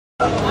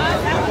That's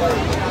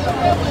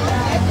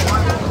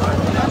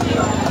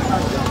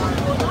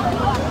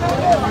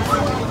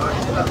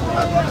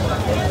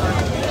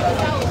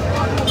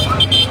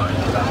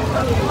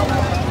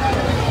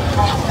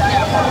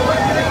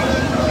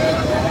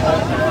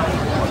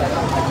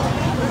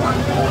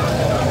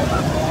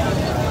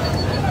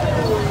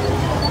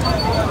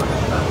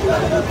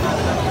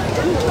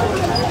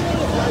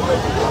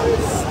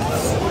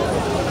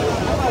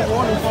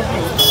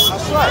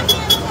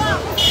right.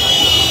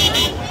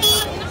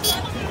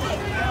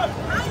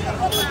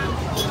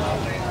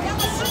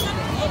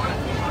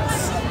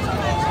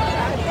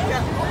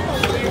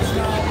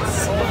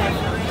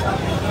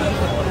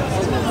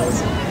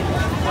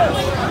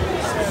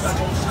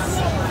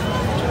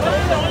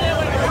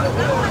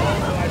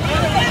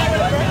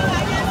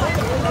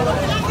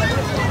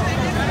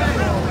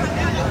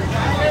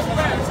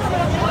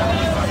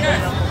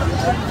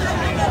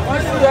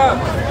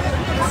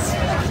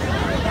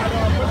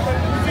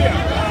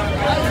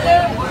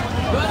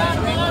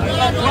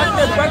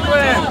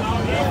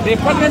 They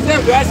put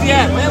themselves right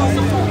here.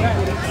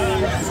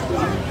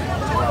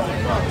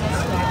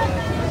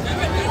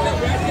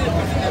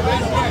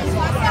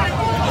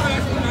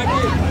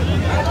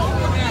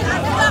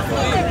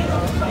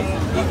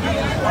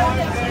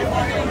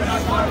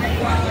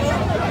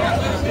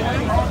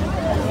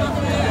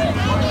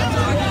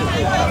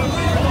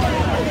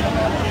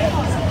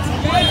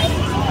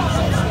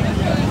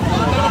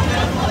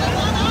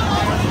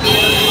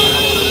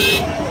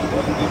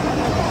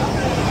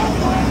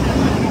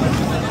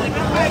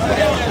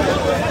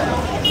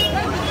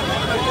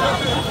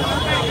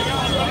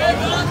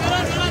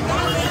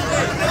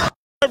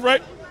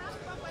 Right.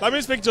 Let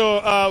me speak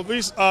to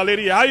this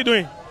lady. How are you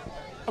doing?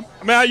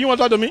 You want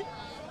to talk to me?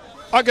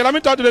 Okay, let me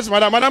talk to this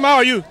madam. Madam, how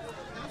are you?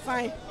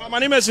 Fine. My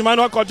name is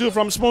Emmanuel Kotu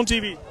from Spoon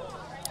TV.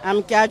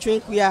 I'm Catherine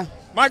Kuya.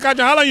 My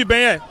Catherine, how long you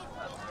been here?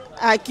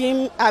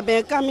 I've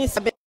been coming.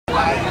 So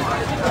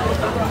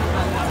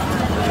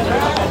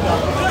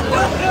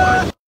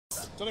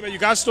you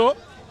got store?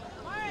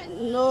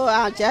 No,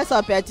 I'm just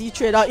a petty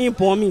trader in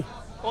Bomi.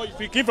 Oh,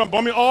 you came from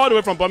Bomi, all the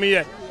way from Bomi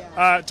here,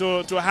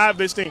 to have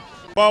this thing.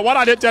 But what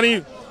are they telling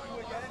you?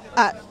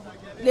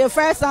 The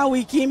first time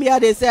we came here,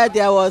 they said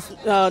there was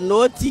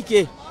no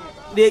ticket.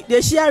 They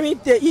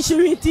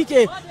issuing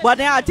ticket, but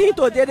then I think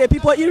today the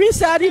people even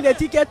selling the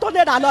ticket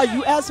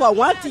 $200 US for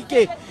one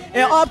ticket,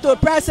 and up to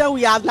present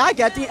we have not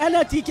getting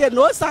any ticket,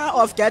 no sign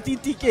of getting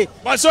ticket.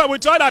 But so we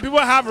thought that people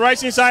have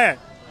rice inside.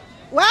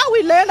 Well,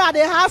 we learned that they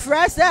have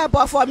rice there,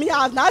 but for me,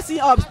 I have not seen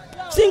a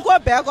single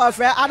bag of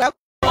rice.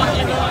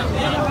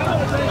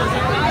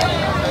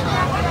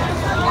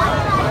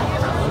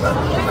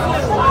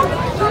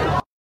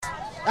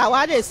 That's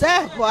what they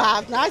said, but I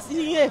have not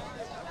seen it.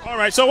 All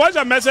right, so what's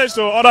your message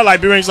to other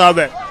Liberians out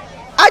there?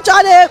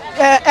 Actually,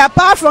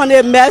 apart from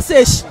the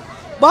message,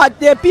 but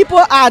the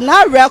people are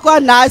not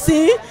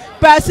recognizing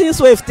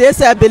persons with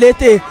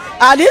disability.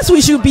 At least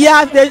we should be,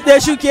 they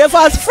should give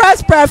us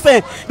first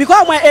preference,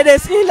 because when it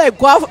is in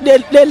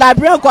the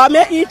Liberian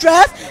government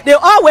interest, they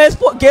always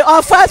give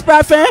us first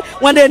preference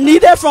when they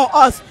need it from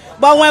us.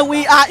 But when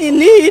we are in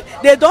need,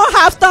 they don't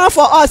have time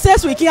for us.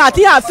 Since we can, I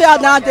think I fell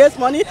down this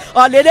morning,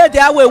 or later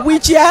there with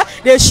wheelchair,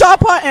 they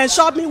shop her and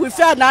shop me. We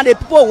fell down, the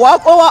people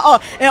walk over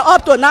us, and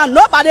up to now,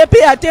 nobody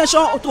pay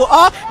attention to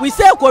us. We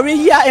say going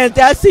here and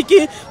they're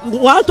seeking,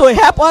 want to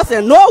help us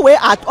in no way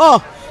at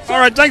all. All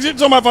right, thank you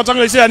so much for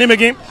talking. Say your name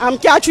again. I'm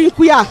Catherine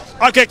Kuya.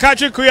 Okay,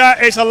 Catherine Kuya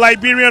is a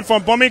Liberian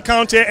from Bomi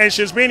County, and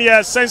she's been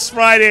here since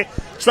Friday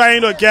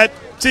trying to get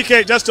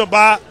ticket just to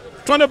buy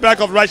 20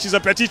 bags of rice. She's a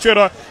petty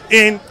trader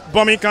in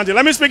Bomi County.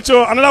 Let me speak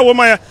to another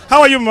woman.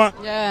 How are you, ma?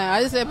 Yeah,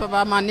 I say,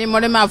 Papa, my name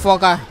is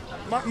Mafoka.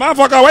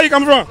 Mafoka, where you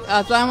come from?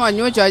 I'm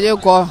New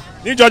Georgia.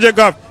 New Georgia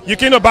Gov. You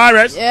came to buy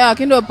rice? Yeah, I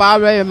came to buy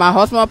rice. My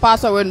husband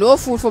passed away. No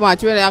food for my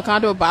children. I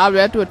can't buy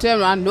rice to tell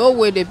them. No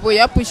way they put.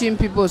 You're pushing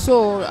people.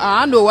 So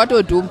I don't know what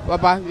to do,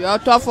 Papa. You're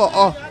tough for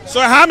all.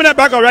 So how many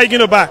bags of rice you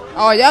going to buy?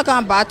 Oh, you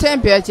can buy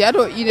 10 bags. You have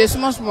to eat it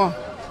small.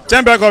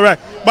 10 bags of rice.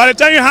 By the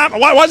time you have,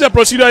 what's the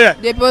procedure here?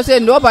 The people say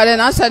nobody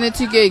not sending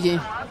ticket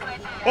again.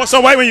 Oh,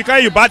 so why when you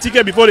can you buy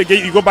ticket before they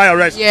get you go buy your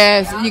rice?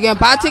 Yes, you can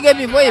buy ticket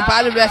before you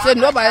buy the rice. Say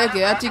nobody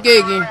get a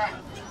ticket again.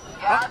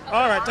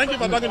 All right, thank you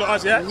for talking to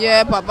us, yeah?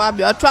 Yeah, Papa,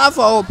 you're trying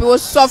for all people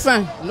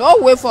suffering. No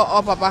way for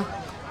all, Papa.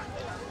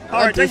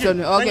 All right, thank you.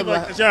 Okay,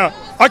 thank you.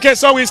 Okay,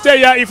 so we stay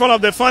here in front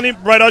of the Funny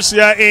Brothers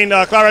here in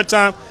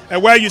Claratown,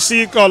 and where you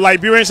see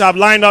Liberians have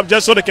lined up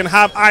just so they can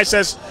have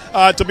access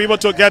to be able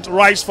to get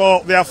rice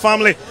for their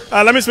family.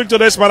 Let me speak to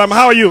this, madam.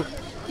 How are you?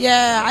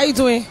 Yeah, how you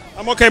doing?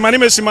 I'm okay. My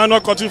name is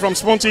Emmanuel Kotu from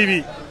Spoon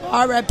TV.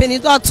 All right,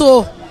 Benito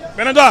too.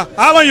 Benito,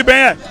 how long you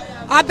been here?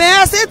 I've been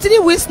here since 3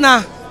 weeks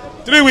now.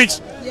 3 weeks?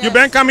 Yeah. You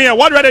been coming here.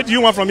 What weather do you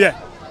want from here?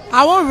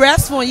 I want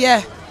rest from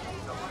here.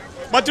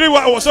 But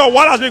so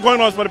what has been going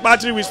on for the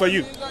past 3 weeks for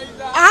you?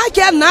 I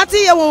get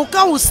nothing here when we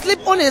come, we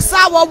sleep on the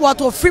sidewalk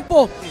to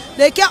Fripo.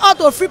 They get out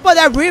to Fripo,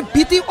 they're really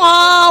beating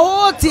all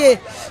whole day.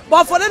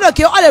 But for them to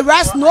get all the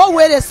rest, no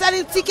way, they're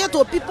selling tickets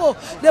to people.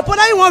 They put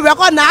that you want to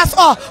recognize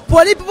all.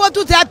 Police people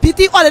do that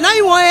beating all, they now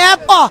you want to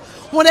help all.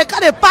 when they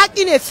cut the pack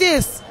in the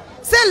face.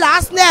 Say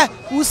last night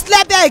we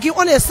slept there again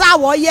on the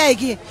sidewalk here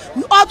again.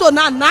 Auto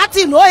not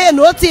nothing, no here,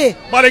 no tea.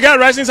 But they get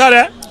rice inside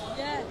there?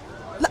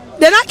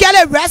 They not get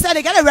it rest,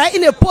 they get it right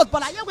in the pot.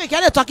 But I we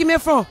get a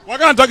document from. What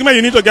kind of document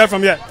you need to get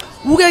from here?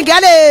 We can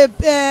get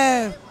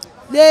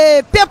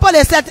the paper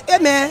they said, hey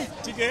man,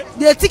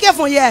 the ticket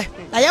from here.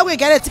 Like we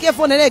get a ticket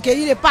from the can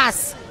you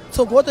pass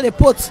to go to the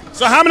port.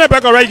 So how many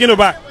bags are you going to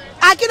buy?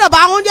 I can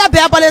buy 100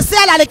 bags, but they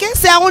sell that they can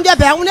sell 100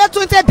 bags,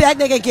 only 20 bags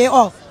they can get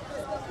off.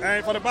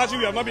 And for the past you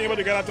have not been able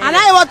to get that. And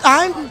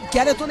I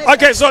get it.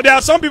 Okay, so there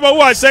are some people who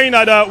are saying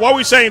that what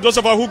we're saying, those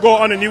of us who go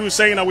on the news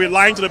saying that we're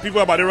lying to the people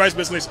about the rice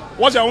business.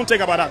 What's your own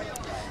take about that?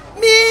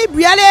 Me,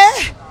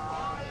 really,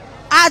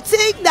 I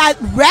think that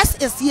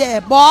rest is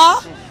here,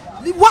 but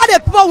what the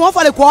people want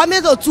for the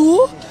government to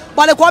do,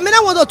 but the government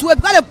want to do it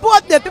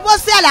because the people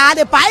say that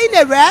they buy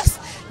the rest.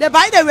 They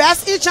buy the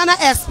rest each other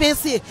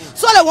expensive,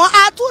 so they want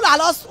add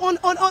 $2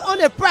 on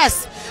the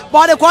price,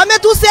 but the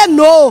government to say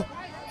no.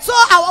 So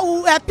I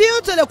will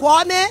appeal to the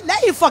government,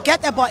 let it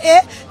forget about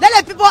it,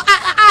 let the people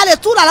add the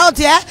 $2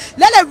 there,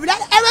 let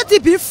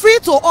everything be free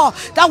to all,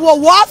 that will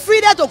work free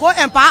there to go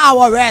and buy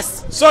our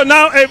rest. So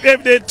now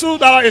if the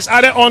 $2 is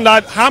added on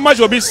that, how much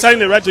will be selling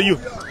the rest to you?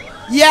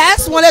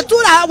 Yes, when the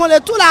 $2 are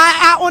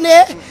on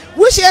it,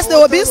 which is they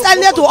will be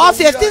selling it to all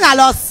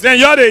 $15. Then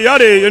you're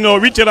the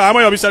retailer, how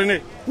much will be selling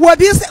it? We'll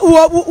be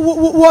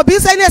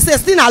selling it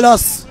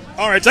 $16.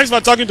 All right, thanks for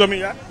talking to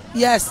me, yeah?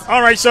 Yes.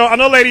 All right, so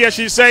another lady here,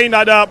 she's saying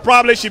that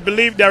probably she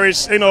believes there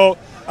is,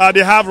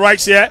 they have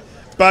rights here,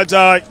 but,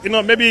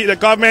 maybe the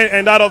government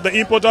and that of the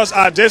importers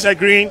are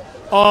disagreeing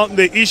on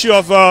the issue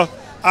of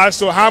as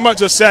to how much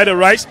to sell the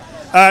rice.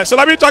 So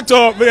let me talk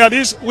to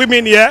these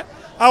women here.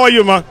 How are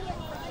you, man?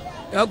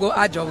 You go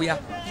Ajawia.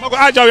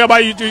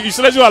 But you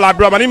said you are like,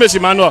 bro. My name is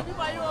Emmanuel.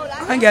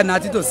 I get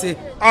nothing to say.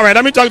 All right,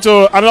 let me talk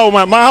to another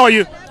woman. Ma, how are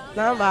you?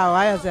 I'm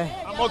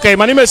okay,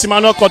 my name is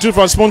Emmanuel Kotu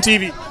from Spoon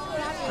TV.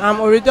 I'm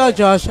original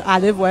Josh. I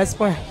live West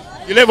Point.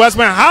 You live West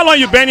Point. How long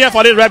you been here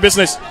for this red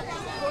business?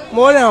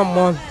 More than a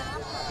month.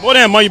 More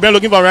than a month you been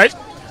looking for rice?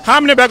 How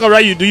many bags of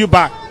rice do you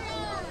buy?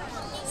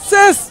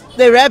 Since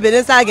the red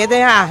business are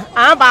getting high,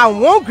 I buy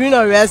 1 green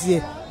of rice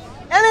here.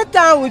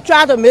 Anytime we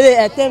try to make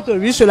an attempt to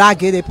reach I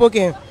get a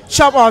poking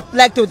shop of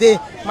like today,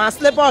 my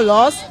slipper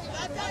lost,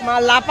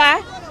 my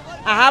lapa,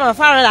 I have my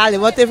father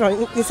water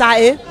from inside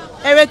it.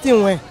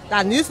 Everything went.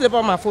 That new slipper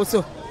on my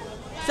photo.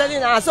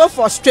 Selling, I'm so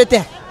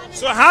frustrated.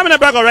 So how many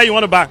bags of rice you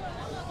want to buy?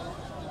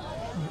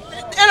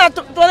 And I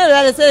told them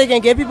that they say they can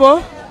get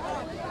people.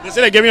 They say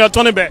they give me a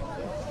 20 bag.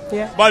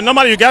 Yeah. But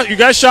normally you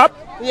get shop?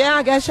 Yeah,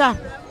 I get shop.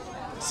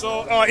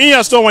 So in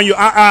your store when you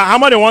how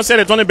much they want to sell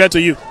the 20 bag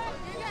to you?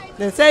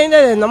 They say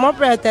that the normal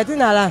price $13.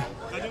 $13.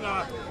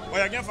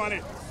 Oh, you can't find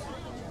it.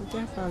 You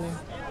can't find it.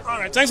 All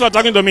right, thanks for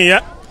talking to me.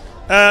 Yeah.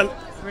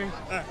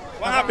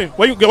 What happened?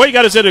 What you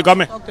got to say to the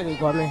government? Talk to the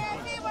government.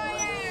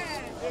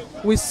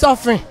 We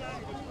suffering.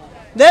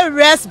 They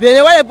rest,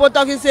 baby. When they put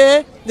talking,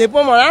 say they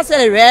put more than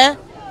say the rest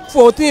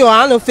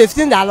 $14 or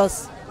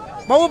 $15.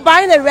 But we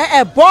buying the rest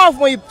above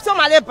when you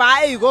somebody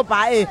buy it, you go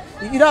buy it.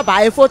 You don't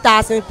buy it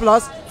 4,000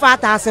 plus,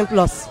 5,000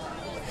 plus.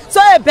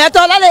 So it's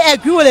better let them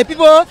agree with the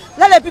people.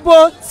 Let the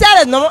people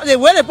sell the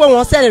way the people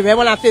want to sell the rest.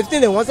 When I'm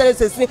 15, they want to sell it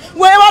 16. We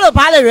want to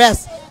buy the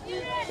rest.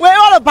 We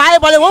want to buy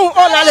it, but they won't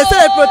own it. They say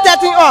they're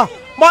protecting all.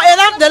 But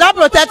they're not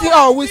protecting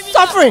all. We're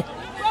suffering.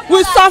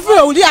 We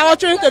suffer. We leave our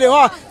children to the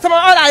hall. Some of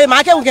all the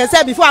market we can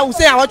sell before I will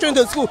send our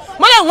children to school.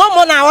 More than 1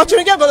 month now, our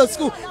children can go to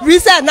school. We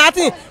said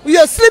nothing. We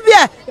will sleep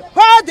here.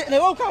 Whole day, they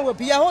won't come. We'll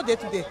be here whole day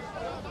today.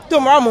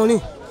 Tomorrow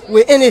morning,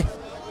 we're in it.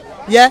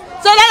 Yeah.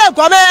 So let the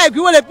government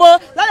agree with the people.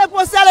 Let the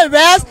people sell the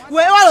rest. We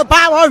want to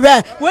buy one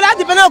rest. We're not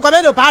depending on the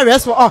government to buy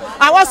rest for all.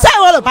 I want to say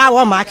we want to buy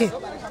one market.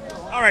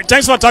 All right.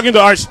 Thanks for talking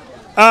to us.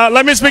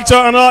 Let me speak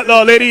to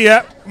another lady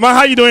here. Ma,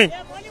 how you doing?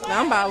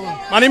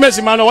 My name is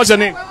Emmanuel. What's your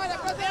name?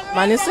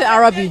 My name is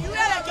Arabi.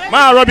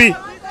 Ma, Arabi.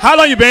 How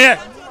long you been here?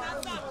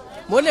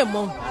 More than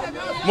 1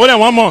 month. More than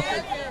 1 month.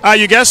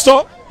 You get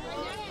store?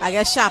 I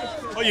get shop.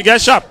 Oh, you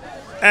get shop.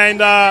 And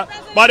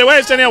by the way,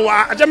 it's saying,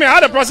 tell me how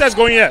the process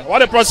going here. What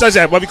the process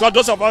is? But because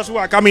those of us who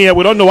are coming here,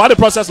 we don't know what the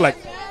process like.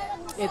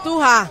 It's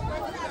too hard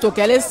to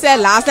get it said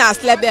last night I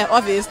slept there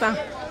off this time.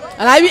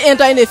 And I will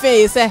enter in the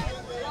fence, say,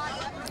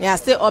 yeah,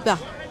 stay up there.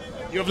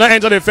 You have not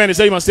entered the fence, they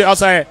say you must stay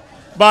outside.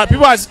 But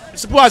people are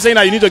saying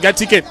that you need to get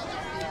ticket.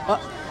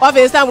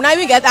 Obviously, when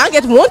I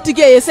get 1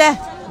 ticket, you say,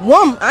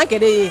 one, I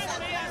get it.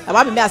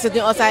 I'm be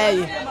sitting outside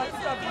here.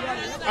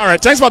 All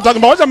right, thanks for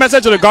talking. But what's your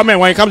message to the government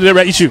when it comes to the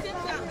red issue?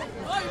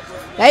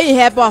 Let you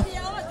help us.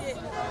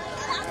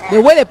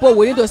 The way they put,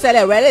 we need to sell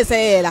it right. They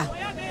say that. All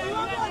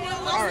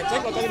right,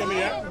 thanks for talking to me.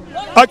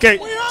 Yeah? Okay,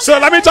 so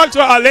let me talk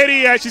to a lady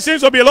here. She seems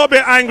to be a little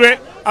bit angry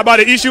about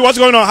the issue. What's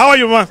going on? How are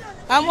you, man?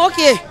 I'm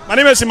okay. My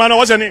name is Emmanuel.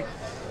 What's your name?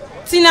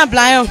 Tina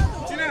Blion.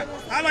 Tina,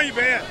 how long you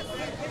been here?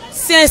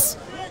 Since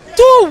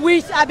 2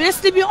 weeks, I've been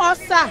sleeping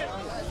outside.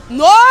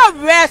 No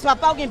rest,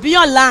 Papa, can be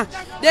on land.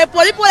 The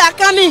people are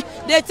coming,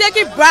 they take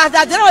it back.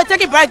 They don't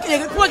take it back. They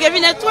people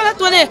giving them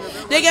 20.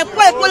 They get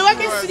put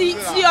working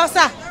see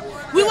outside.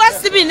 We were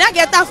sleeping, not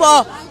get that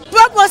for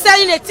people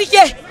selling a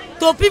ticket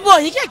to people.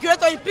 He can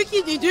create or he pick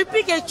it, he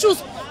pick and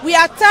choose. We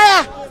are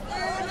tired.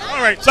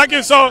 All right, thank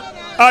you. So,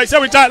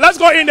 so we tired. Let's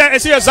go in there and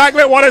see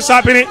exactly what is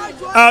happening.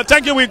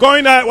 Thank you. We're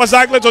going there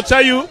exactly to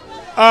tell you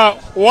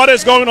what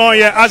is going on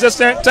here. As I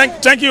said,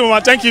 thank you,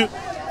 man. Thank you.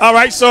 All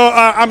right, so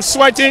I'm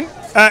sweating.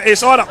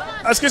 It's all up.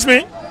 Excuse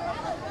me.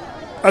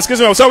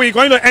 So we're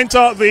going to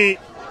enter the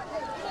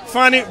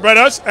Fanny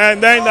Brothers,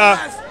 and then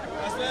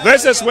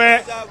this is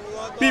where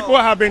people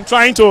have been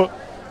trying to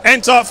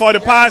enter for the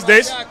past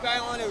days.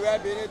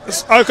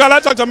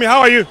 Talk to me.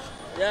 How are you?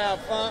 Yeah,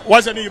 fine.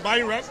 What's the name? You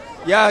buying red?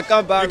 Yeah, I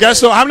can buy. You guess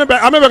so? How many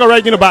bags are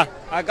you buy?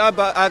 I can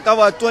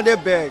buy 20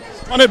 bags.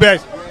 20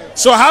 bags.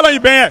 So how long you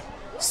been here?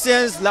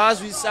 Since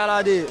last week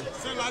Saturday.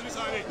 Since last week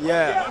Saturday.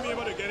 Yeah. You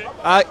able to get it?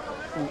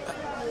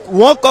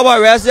 One cup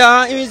of rice,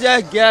 I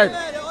even get.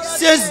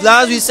 Since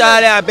last week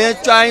Saturday, I've been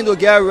trying to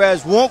get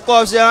rice. One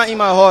cup in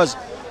my house.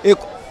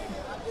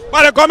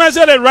 But the comments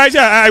say that right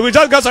here, we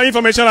just got some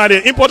information that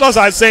the importers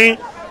are saying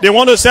they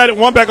want to sell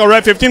one bag of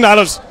rice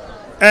 $15.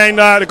 And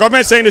the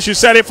government is saying they should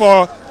sell it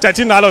for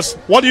 $13.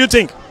 What do you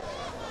think?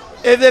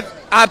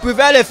 I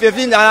prefer the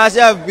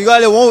 $15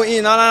 because they won't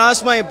eat. Now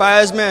small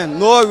embarrassment.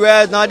 No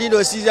rice, nothing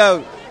to see.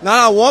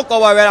 Now one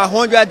cup of rice,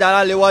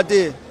 $100 they want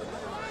it.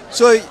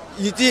 So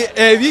you think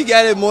if we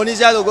get the money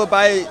to go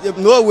buy it,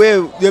 no way.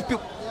 The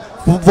people,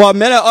 for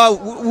many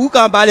who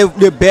can buy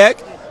the bag,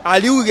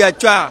 at least we get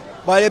try.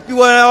 But the people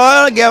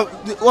want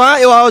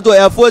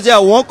to afford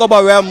one cup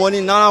of rice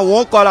money. Now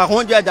one cup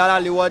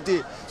 $100 they want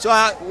it. So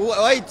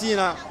what you think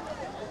now?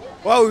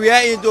 What we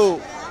are into? All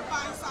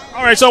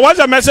right. So what's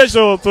the message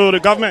to the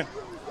government?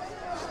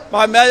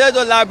 My message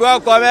to Liberian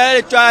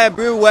government: try and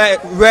bring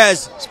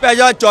rice,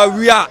 special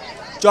Choria.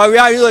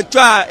 Choria, you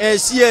try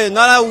and see it.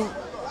 Now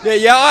the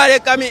year already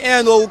coming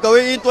in, we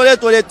going into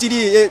the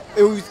TD.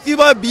 We keep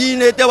on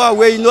being it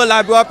way. You know,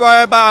 Liberian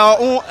probably buy our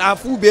own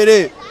food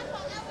better.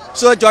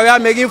 So Choria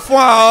making fun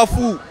of our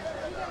food.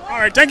 All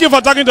right. Thank you for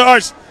talking to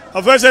us.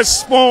 Versus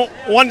Spawn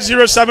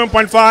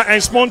 107.5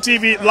 and Spawn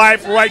TV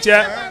live right here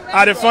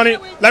at the Funny.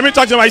 Let me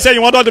talk to him. I said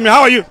you want to talk to me.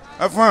 How are you?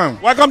 I'm fine.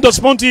 Welcome to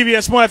Spawn TV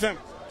and Spawn FM.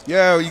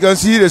 Yeah, you can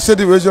see the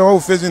situation we're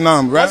facing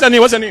now, right? What's your name?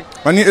 What's your name?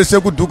 My name is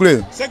Sekou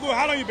Dukle. Sekou,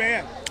 how long you been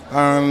here?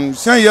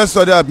 Since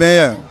yesterday I've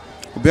been here.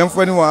 We've been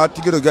for anyone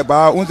ticket to get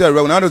by. We not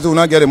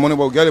get the money,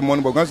 but we get the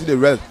money, but we can't see the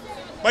rest.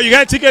 But you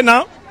get a ticket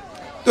now?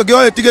 To get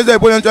all the tickets, they're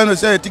trying to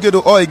sell a ticket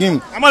to all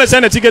again. I'm going to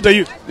send a ticket to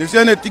you. They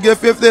send a ticket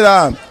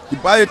 $50. You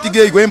buy a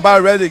ticket, you go and buy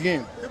red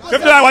again.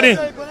 $50 what in?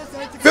 $50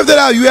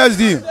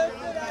 USD.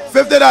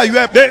 $50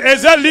 USD.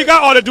 Is that legal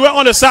or they do it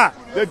on the side?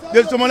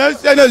 There's someone else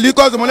saying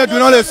legal, someone else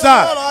doing on the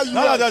side.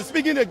 Now they're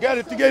speaking, they get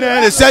the ticket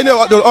and they send it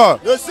to all.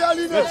 They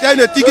send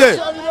the ticket.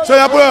 So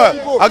I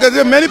can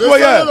say many people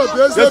here.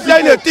 They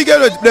send the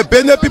ticket to the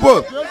business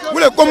people.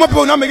 When they come up,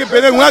 people not making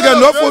business, we not get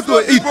no food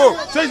to eat.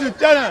 So you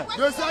tell them.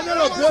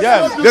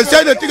 Yeah, they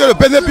send the ticket to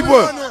business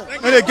people.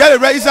 And they get it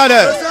right inside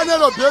there.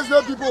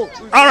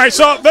 All right,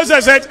 so this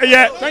is it.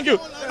 Yeah, thank you.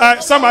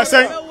 Some are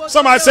saying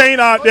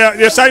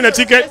they're selling the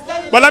ticket.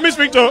 But let me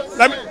speak to.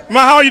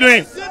 How are you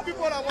doing?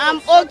 I'm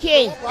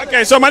okay.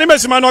 Okay, so my name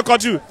is Emmanuel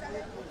Kotu.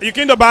 You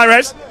came to buy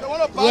rice?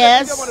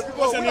 Yes.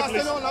 What's your name,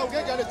 please?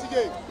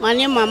 My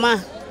name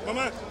Mama.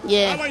 Mama?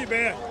 Yeah. How long you been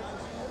here?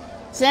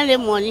 Send the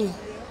money.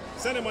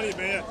 Send the money you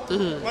been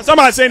here. But some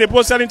are saying they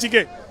post selling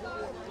ticket.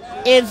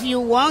 If you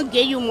want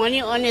give you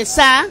money on the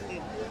side,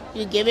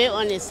 you give it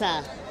on the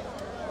side.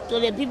 So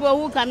the people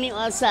who coming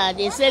outside,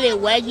 they say they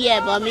work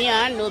here, but me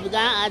I don't know because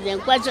I ask them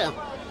question.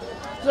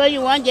 So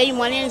you want give you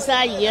money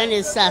inside, you get on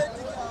the side.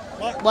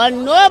 But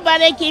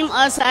nobody came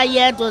outside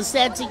here to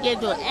sell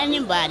ticket to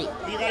anybody.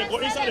 You gotta go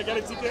inside to get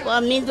a ticket?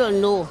 For me to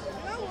know.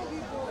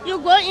 You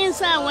go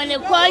inside, when they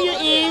call you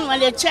in, when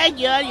they check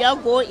you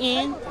go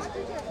in,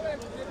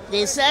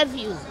 they serve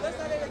you.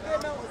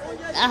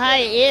 That's how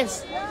it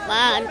is.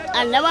 But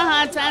I never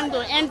had time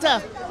to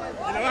enter.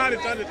 You never had the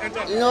time to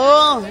enter?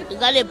 No, you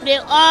gotta play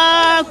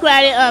all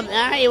credit up.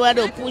 I able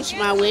to push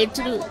my way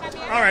through.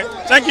 All right,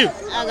 thank you.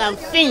 I can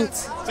faint.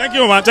 Thank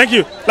you, man. Thank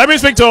you. Let me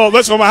speak to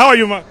this woman. How are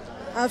you, man?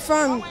 I'm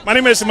fine. My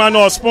name is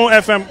Emmanuel, Spawn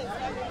FM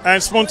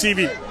and Spawn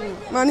TV.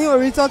 My name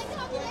is Orita.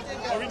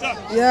 Orita?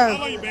 Yeah. How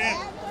long you been here?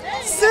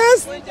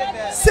 Since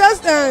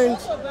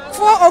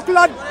 4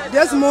 o'clock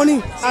this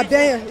morning, I've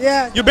been here.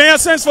 Yeah. You been here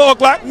since 4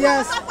 o'clock?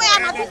 Yes.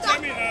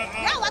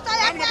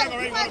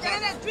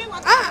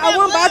 I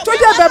want by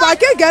 20, but I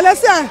can't get it.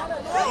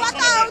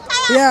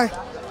 Yeah.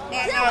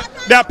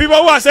 There are people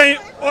who are saying,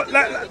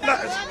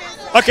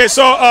 okay,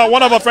 so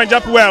one of our friends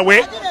just went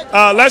away.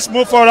 Let's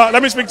move forward.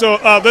 Let me speak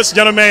to this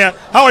gentleman here.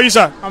 How are you,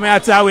 sir? I'm here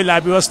to tell you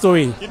Liberia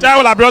story. You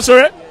tell Liberia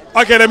story?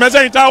 Okay, the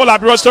message you tell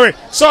Liberia story.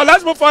 So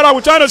let's move forward.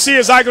 We're trying to see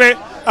exactly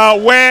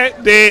where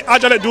they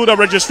actually do the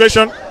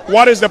registration.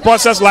 What is the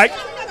process like?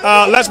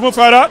 Let's move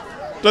further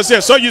to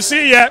see. So you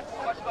see here,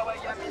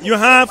 you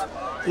have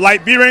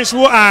Liberians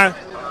who are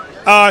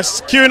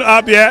queuing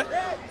up here.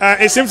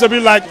 It seems to be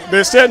like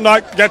they're still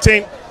not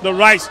getting the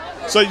rights.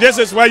 So this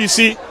is where you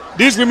see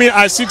these women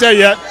are seated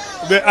here.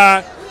 They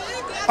are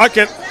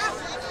okay.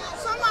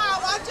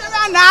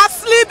 now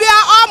sleep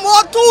here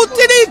almost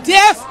 2-3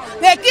 days.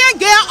 They can't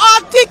get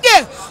all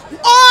tickets.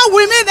 All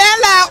women then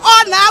like,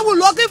 oh now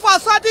we're looking for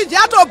something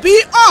just to be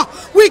on.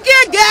 We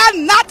can't get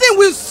nothing.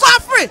 We're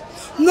suffering.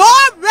 No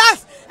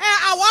rest. And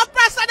our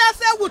president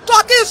said we're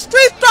talking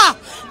street talk.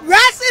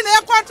 Rest in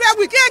the country,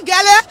 we can't get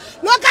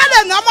it. Look at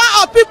the number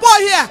of people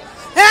here.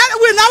 And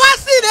we never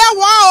see them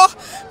wow.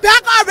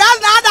 Back around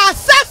now that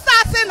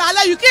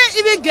 $6,000, you can't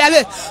even get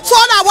it. So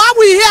that's what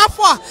we here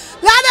for.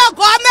 Let the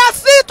government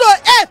see to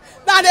it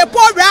that they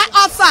put rest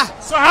outside.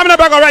 So how many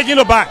bags are you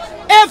to buy?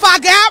 If I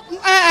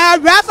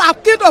get rest, I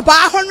keep to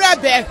buy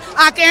 100 bags.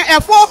 I can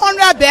afford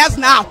 400 bags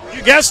now.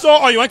 You get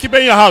store or you want to keep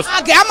it in your house?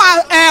 I get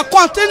my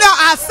container.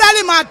 I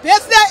selling my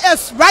business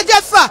is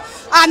registered.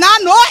 And I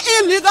know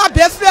illegal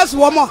business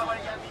woman.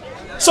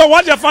 So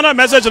what's your final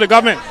message to the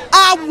government?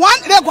 I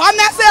want the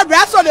government say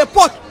rest of the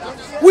port.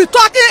 We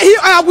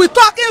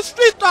talking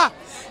street talk.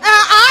 And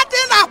I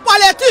think that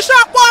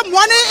politicians put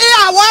money in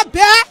our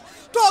bed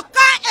to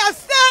come and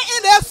stay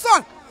in the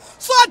sun.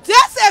 So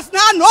this is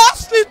not no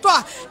street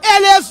talk.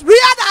 It is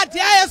real that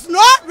there is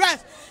no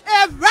rest.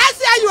 If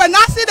rest here, you will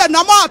not see the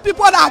number of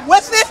people that are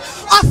wasting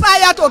outside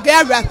here to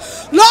get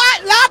rest. Lord,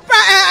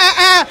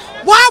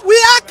 what we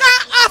are can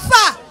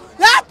answer.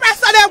 Let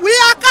President, we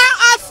are can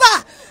answer.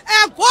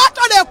 And go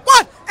to the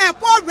court and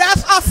put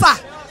rest outside.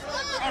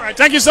 All right,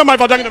 thank you so much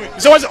for talking to me.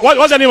 So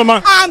what's your name,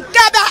 Mama? I'm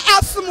Keda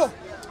Esmo.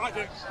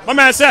 Okay.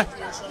 Mama, I said.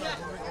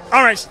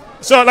 All right,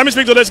 so let me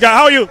speak to this guy.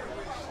 How are you?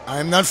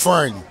 I'm not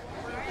fine.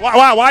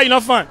 Why are you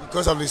not fine?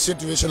 Because of the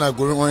situation that's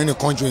going on in the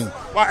country.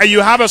 Why, you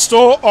have a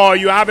store or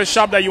you have a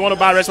shop that you want to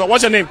buy a restaurant?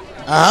 What's your name?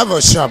 I have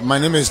a shop. My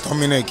name is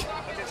Dominic.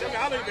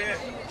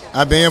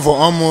 I've been here for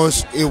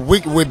almost a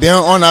week. We've been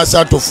on our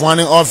side to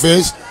Fuani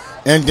office,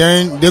 and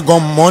then they go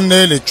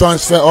Monday, they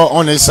transfer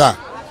on the side.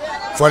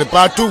 For the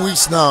past 2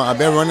 weeks now, I've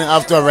been running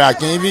after it. I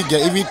can even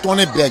get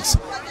 20 bags.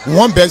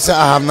 One bag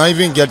I have not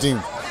even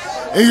getting.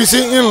 And you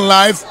see, in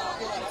life,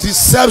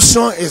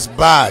 deception is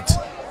bad.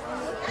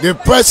 The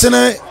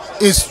president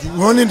is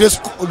running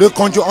the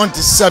country on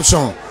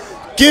deception.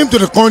 Came to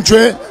the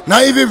country,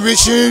 not even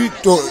reaching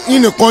to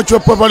in the country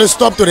properly,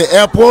 stop to the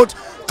airport,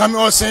 coming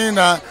out saying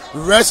that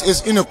rest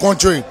is in the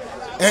country.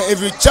 And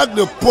if you check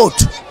the port,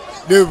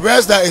 the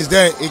rest that is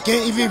there, it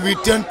can't even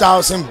reach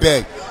 10,000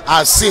 bags.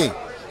 I say,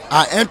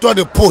 I enter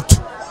the port,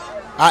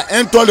 I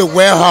enter the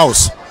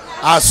warehouse,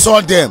 I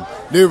saw them.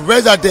 The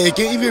rest that they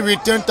can't even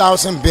reach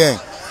 10,000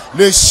 bags.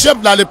 The ship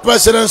that the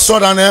president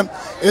saw on them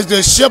is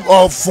the ship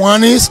of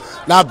Fuanis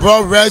that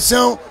brought rest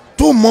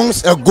 2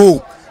 months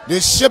ago.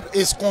 The ship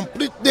is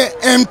completely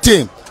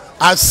empty.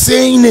 I'm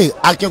saying it.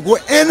 I can go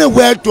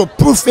anywhere to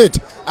prove it.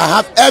 I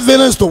have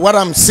evidence to what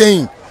I'm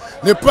saying.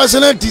 The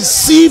president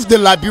deceived the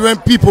Liberian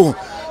people.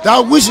 That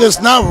which is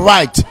not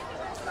right.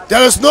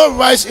 There is no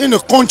rights in the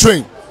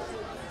country.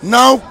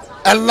 Now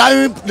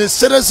allowing the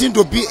citizens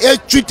to be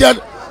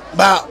treated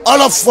by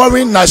other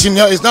foreign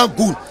nationals is not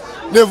good.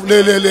 The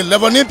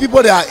Lebanese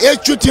people, they are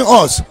treating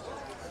us.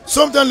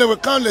 Sometimes they will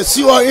come, they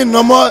see us in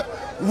normal.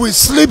 We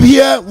sleep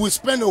here, we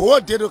spend the whole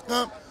day to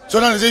come. So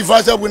then they say, if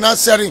I say we're not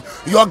selling,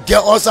 you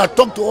get us, I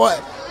talk to us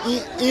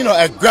in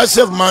an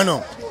aggressive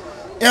manner.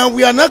 And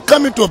we are not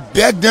coming to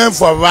beg them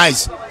for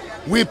rice.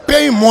 We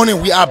pay money,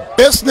 we are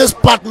business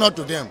partner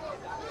to them.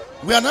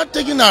 We are not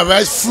taking our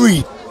rice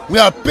free. We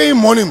are paying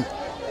money.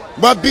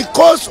 But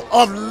because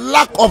of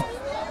lack of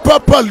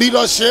proper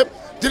leadership,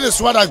 this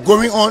is what is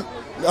going on,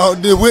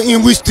 the way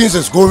in which things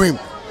is going.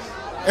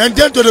 And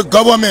then to the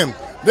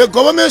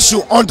government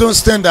should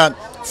understand that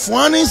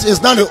Fuanis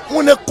is not the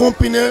only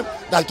company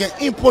that can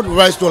import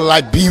rice to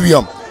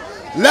Liberia.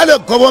 Let the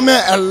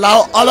government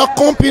allow other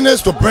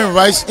companies to bring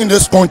rice in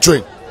this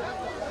country.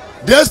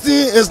 This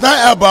thing is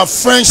not about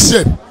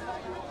friendship.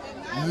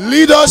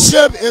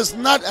 Leadership is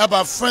not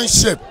about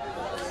friendship.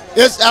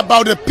 It's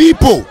about the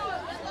people.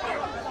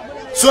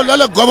 So let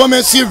the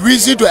government see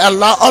reason to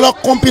allow other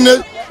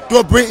companies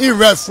to bring in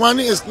rice.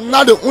 Fuani is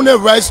not the only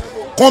rice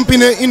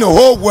company in the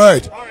whole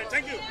world. All right,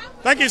 thank you.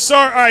 Thank you,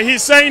 sir.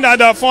 He's saying that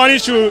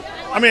Fuani should,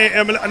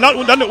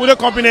 not the only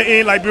company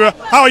in Liberia.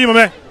 How are you, my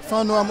man?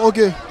 Fine, no, I'm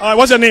okay.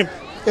 What's your name?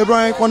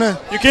 Abraham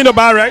Kone. You came to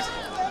buy rice?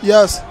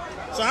 Yes.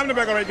 So how many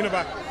bags are you going to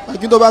buy? I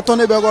came to buy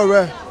 20 bags of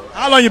rice.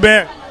 How long you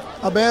been here?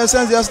 I've been here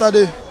since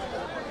yesterday.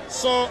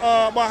 So,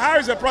 but how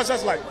is the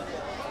process like?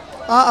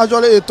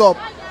 Actually, it's top.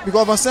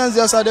 Because since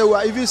yesterday, we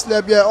even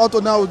slept here. Up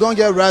to now, we don't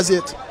get rice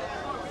yet.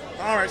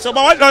 All right. So,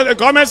 but what the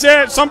government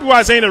said, some people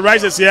are saying the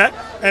rice is here,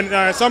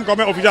 and some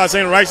government officials are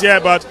saying rice here,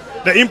 but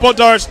the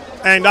importers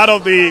and that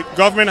of the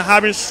government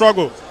having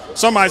struggled.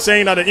 Some are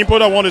saying that the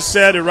importer want to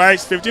sell the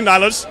rice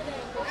 $15,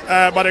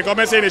 but the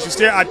government saying they should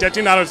stay at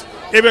 $13.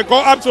 If it go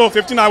up to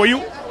 $15, will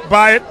you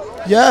buy it?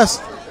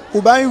 Yes.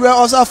 We buy it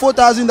also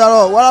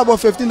 $4,000. What about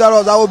 $15?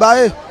 I will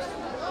buy it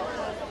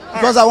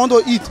because I want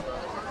to eat.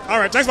 All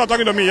right. Thanks for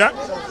talking to me. Yeah.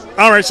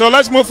 All right. So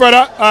let's move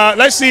further.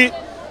 Let's see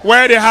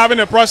where they're having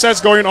the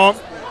process going on.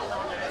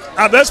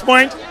 At this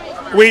point,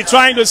 we're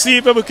trying to see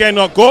if people can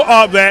go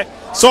up there.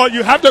 So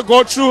you have to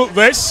go through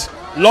this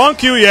long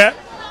queue here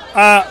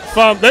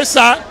from this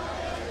side.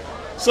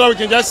 so we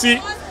can just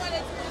see.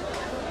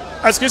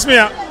 Excuse me.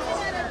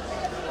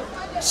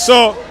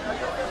 So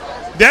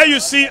there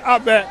you see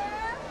up there.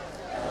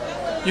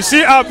 You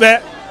see up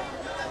there.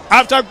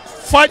 After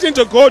fighting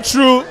to go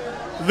through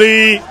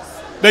the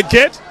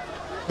gate,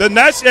 the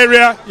next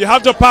area you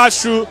have to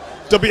pass through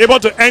to be able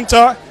to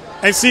enter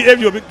and see if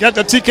you get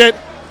a ticket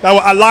that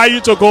will allow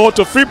you to go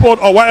to Freeport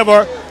or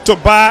whatever to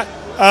buy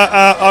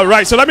a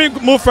ride. So let me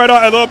move further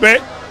a little bit.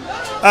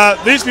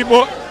 These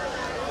people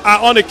are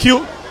on the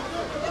queue.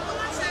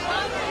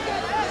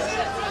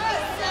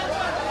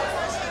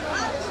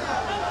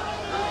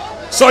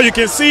 So you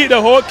can see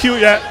the whole queue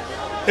here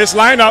is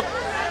lined up.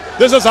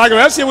 This is like,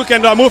 let's see if we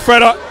can move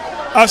further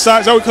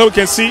outside so we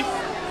can see.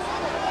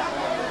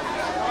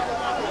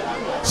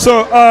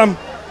 So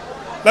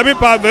let me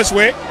pass this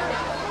way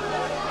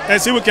and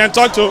see if we can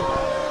talk to.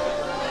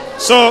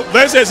 So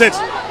this is it.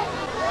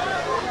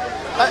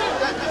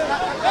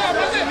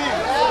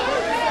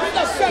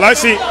 Let's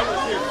see.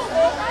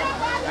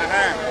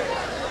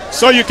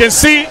 So you can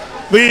see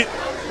the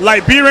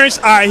Liberians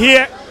are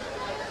here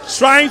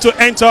trying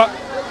to enter,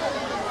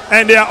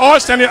 and they are all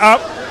standing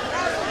up.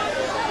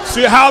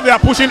 See how they are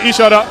pushing each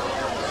other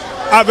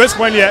at this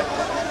point here.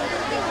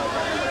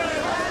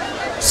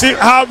 See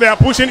how they are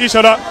pushing each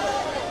other.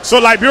 So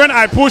Liberians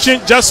are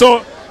pushing just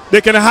so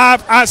they can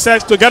have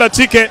access to get a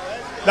ticket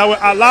that will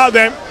allow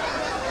them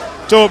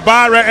to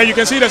buy. And you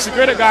can see the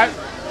security guy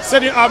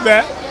sitting up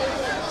there.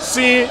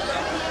 See,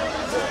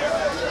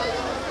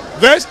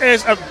 this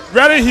is a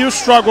very huge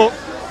struggle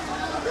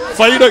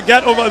for you to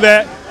get over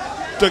there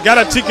to get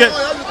a ticket.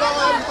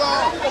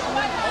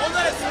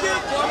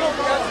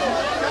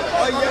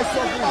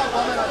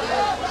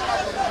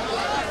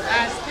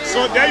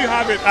 So there you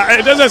have it.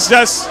 This is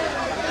just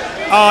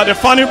the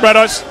Funny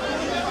Brothers.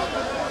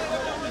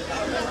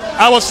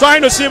 I was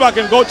trying to see if I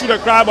can go through the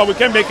crowd, but we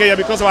can't make it here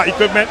because of our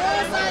equipment.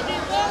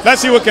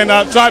 Let's see if we can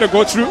try to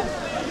go through.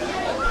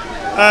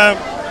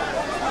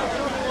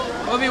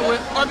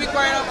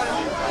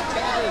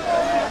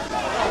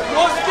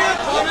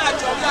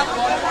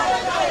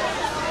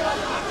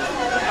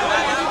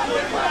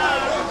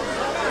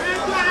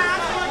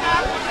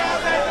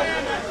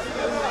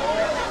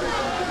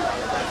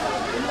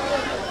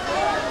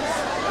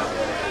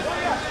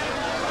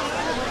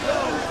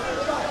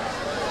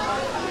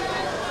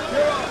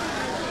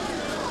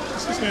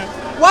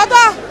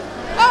 Water!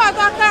 Go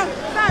water, come!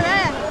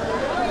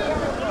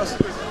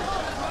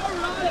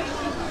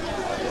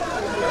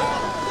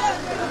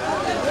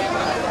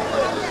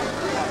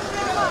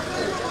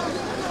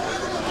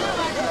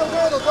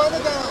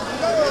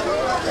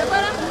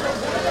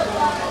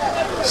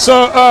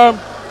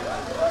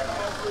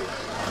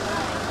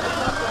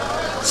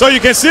 So you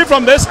can see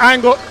from this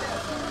angle,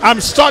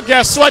 I'm stuck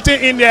here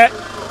sweating in there.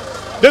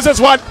 This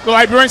is what the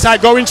Liberians are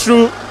going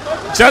through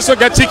just to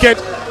get ticket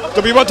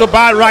to be able to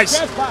buy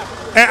rice.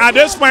 And at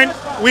this point,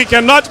 we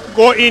cannot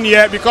go in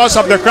here because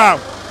of the crowd.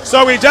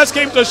 So we just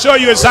came to show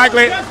you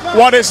exactly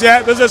what is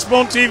here. This is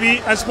Spoon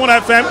TV and Spoon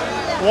FM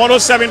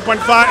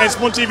 107.5 and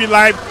Spoon TV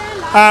Live.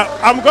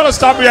 I'm going to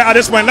stop here at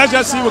this point. Let's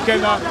just see if we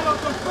can.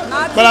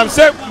 But I'm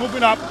still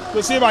moving up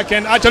to see if I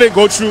can actually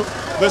go through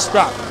this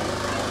crowd.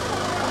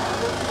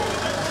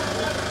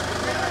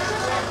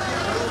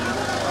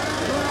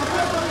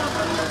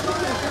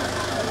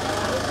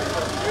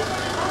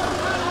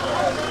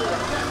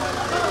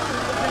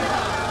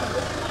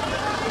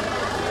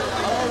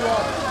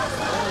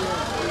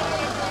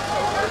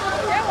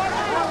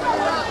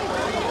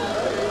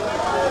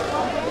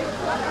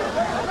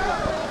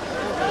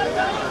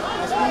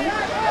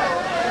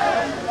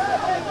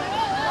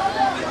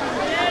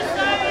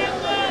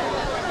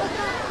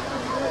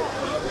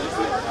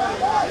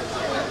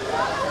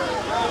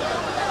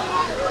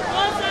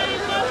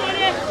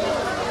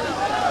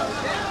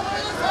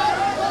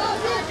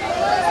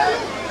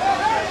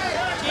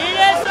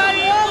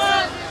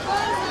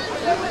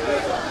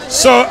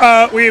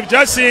 So we've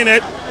just seen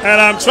it,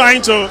 and I'm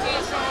trying to.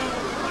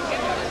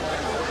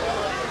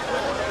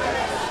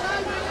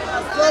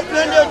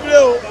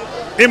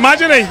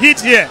 Imagine a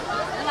heat here.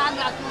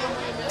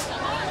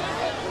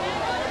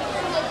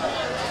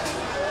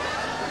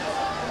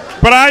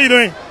 But how are you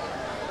doing?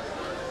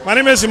 My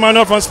name is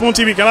Emmanuel from Spoon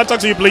TV. Can I talk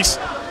to you, please?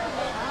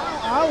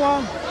 I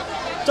want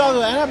to talk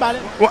to anybody.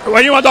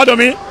 What you want to talk to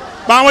me?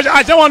 But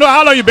I just want to know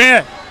how long you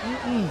been here.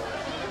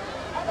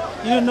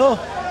 You know.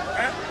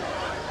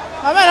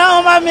 I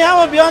mean,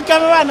 I will be on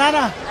camera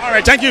now. All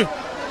right, thank you.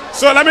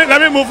 So let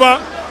me move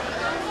on.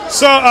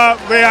 So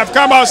they have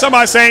come out.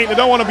 Somebody saying they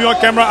don't want to be on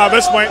camera at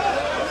this point.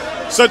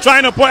 So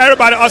trying to put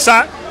everybody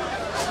outside.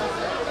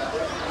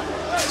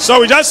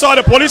 So we just saw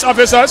the police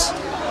officers.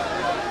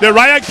 The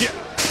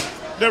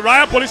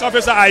riot police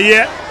officers are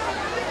here,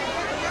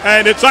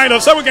 and they're trying to.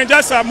 So we can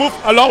just move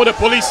along with the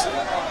police.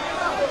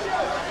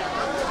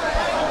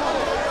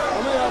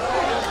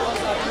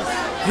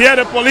 Here,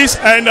 the police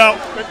and.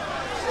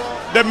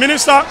 The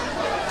minister,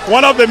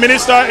 one of the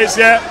ministers is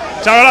here,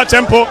 Charala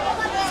Temple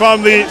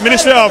from the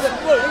Ministry of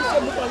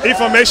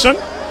Information.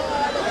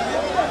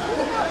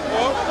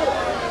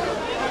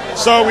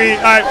 So we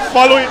are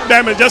following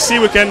them and just see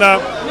we can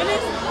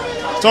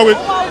talk with.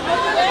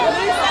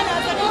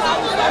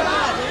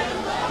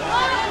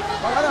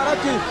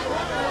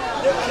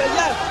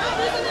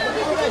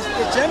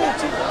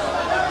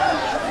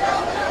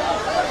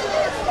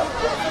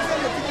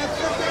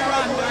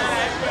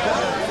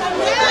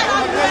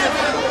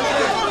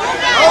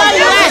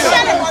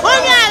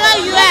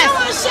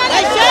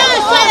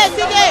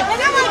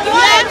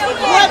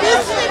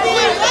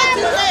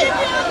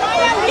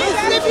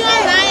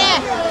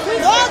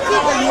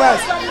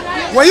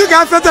 When you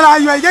get settled out,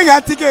 you can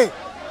get a ticket.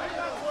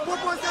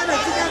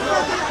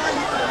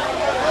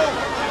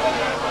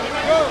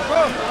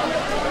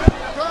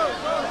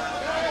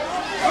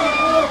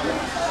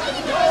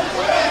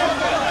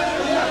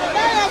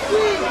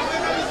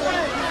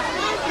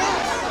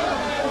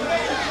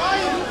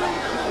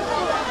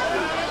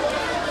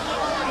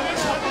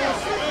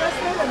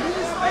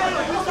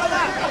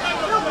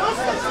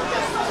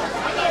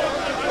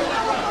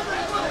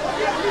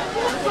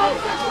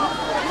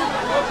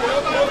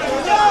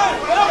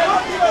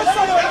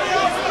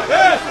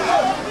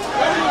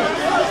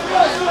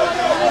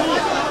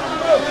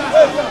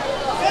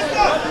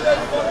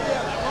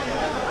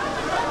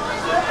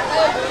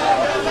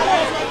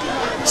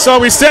 So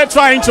we still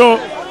trying to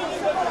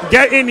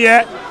get in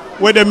here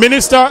with the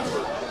Minister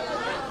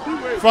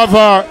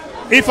for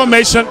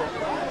Information,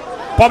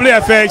 Public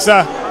Affairs,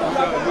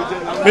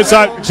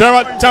 Mr.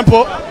 Gerald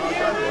Temple.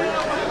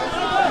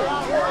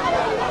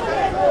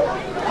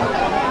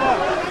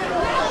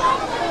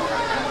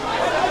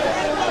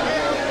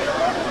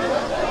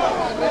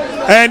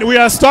 And we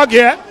are stuck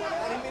here.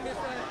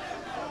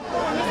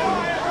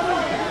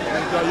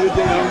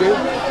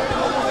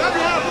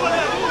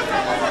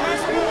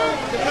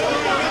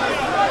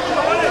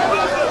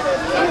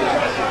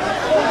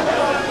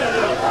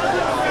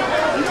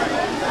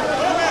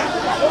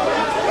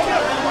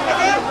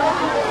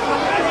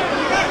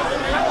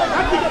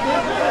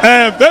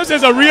 This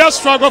is a real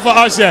struggle for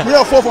us here. We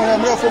are 4 from here.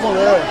 We are 4 from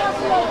here.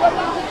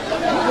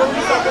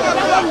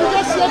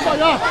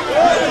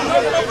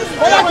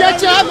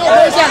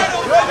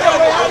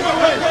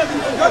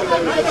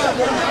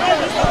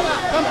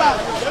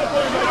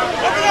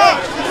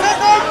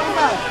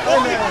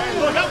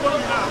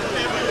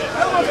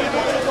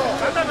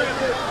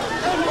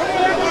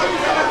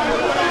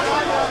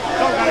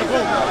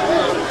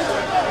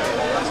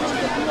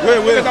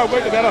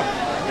 Wait together.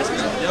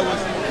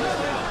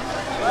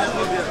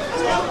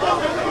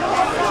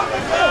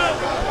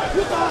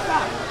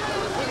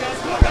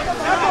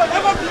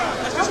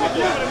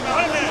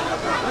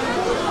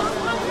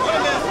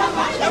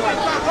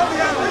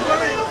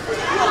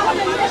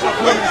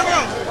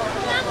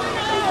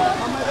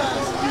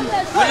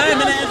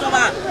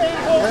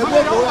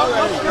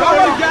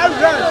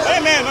 Hey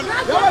man,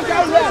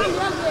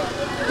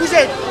 who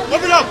said,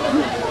 open up.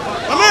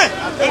 Amen.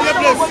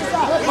 Open up.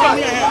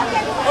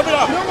 Open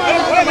up.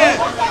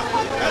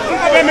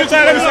 Let me say.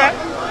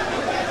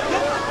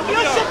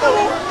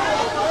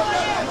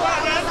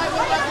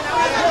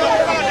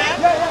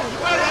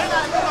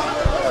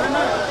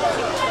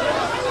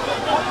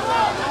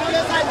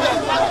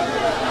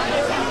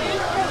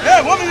 Hey,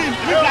 what is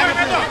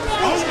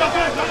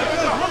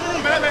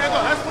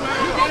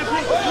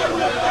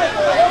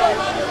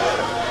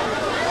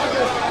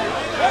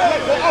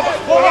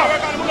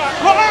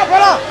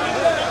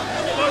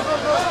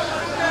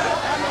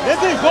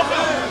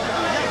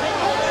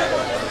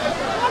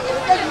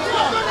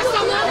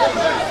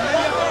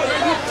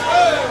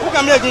who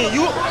come here?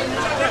 You?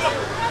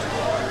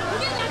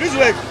 Please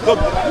wait. Go.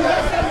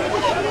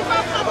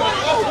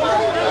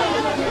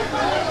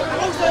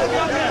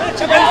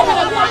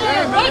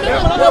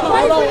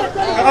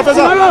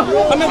 Officer,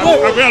 I'm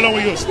going along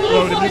with you.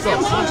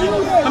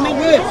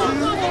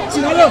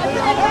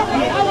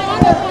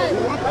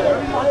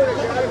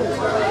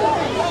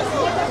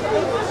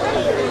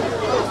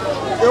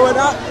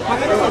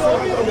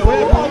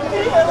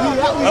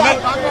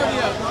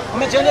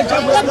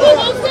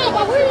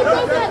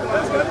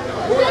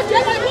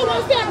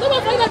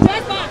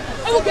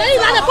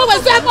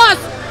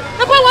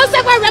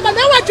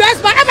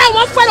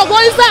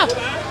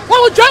 When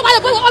we drop by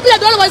the people, open the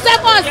door and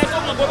save us.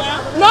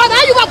 No,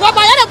 now you go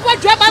by the people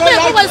drop by the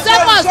people and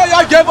save us. So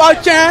you give us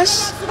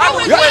chance.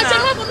 You give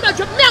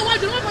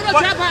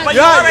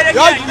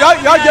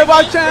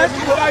us chance.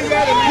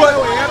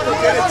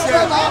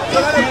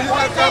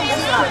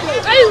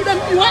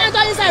 You want to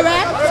enter inside,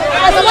 right?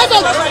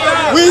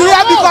 We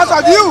here because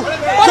of you.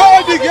 So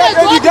if you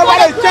give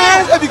us a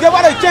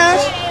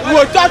chance, we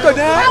will talk to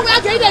them. How we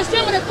are getting the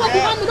strength with the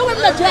people, we don't want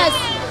to dress.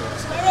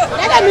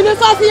 Let them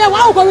minister here.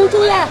 Why are we going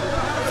to here?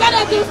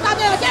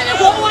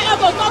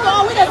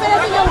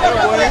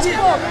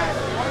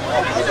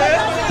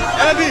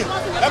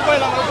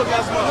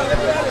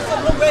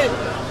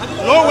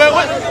 No way.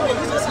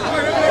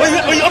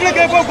 When you open the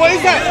gate, go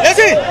inside. Let's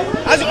see.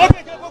 As you open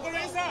the gate, go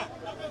inside.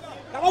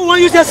 I don't want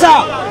you to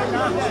sell.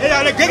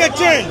 Yeah, they get a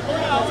change.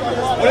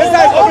 When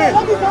inside is open.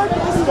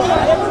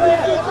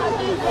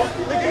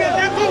 They give it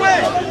that way.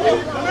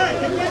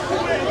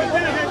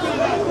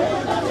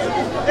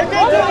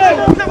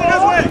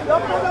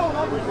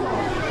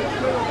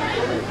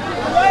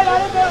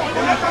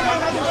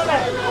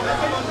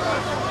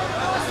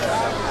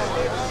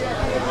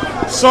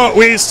 So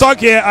we stuck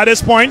here at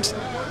this point,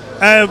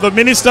 and the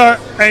minister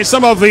and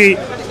some of the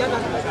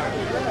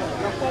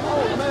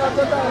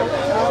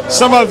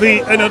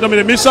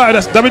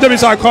Deputy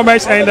Minister of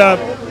Commerce and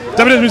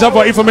Deputy Minister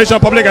for Information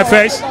and Public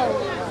Affairs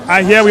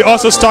are here. We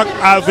also stuck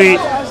at the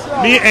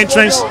main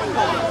entrance,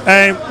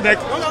 and the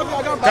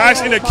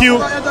guys in the queue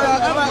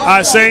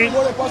are saying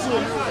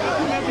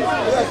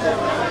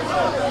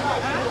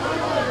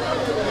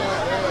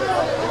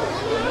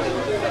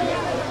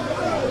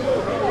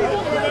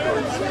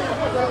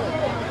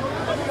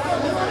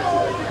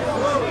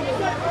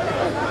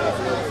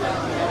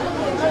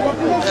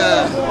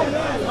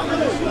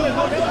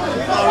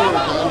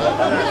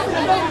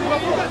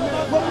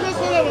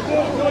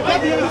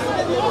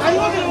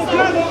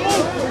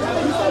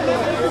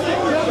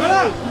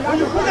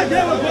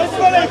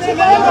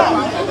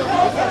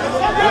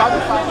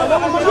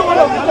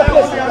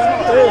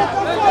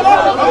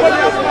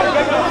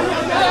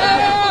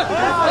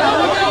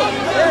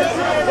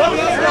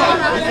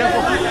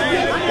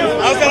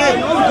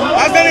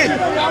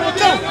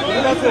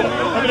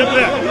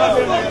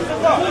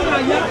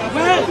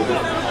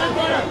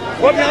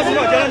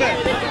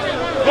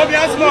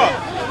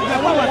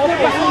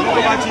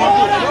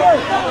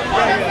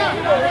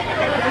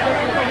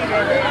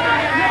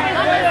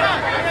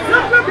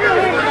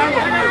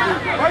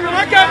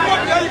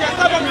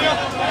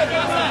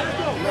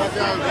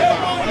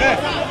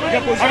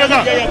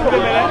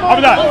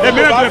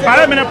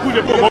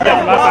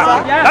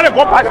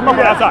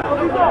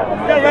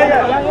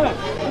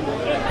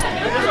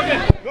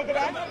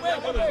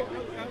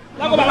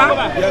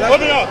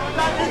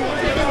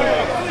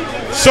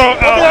so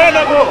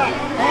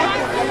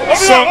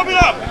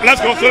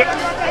let's go. So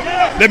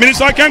the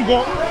minister can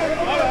go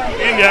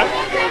in there.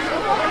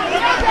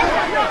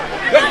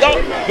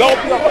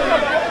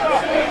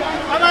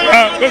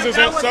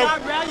 So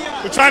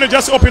we're trying to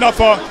just open up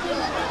for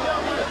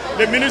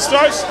the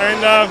ministers,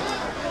 and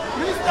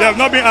they have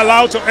not been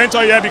allowed to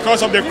enter here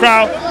because of the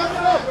crowd.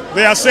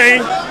 They are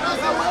saying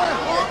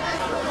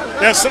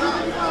there's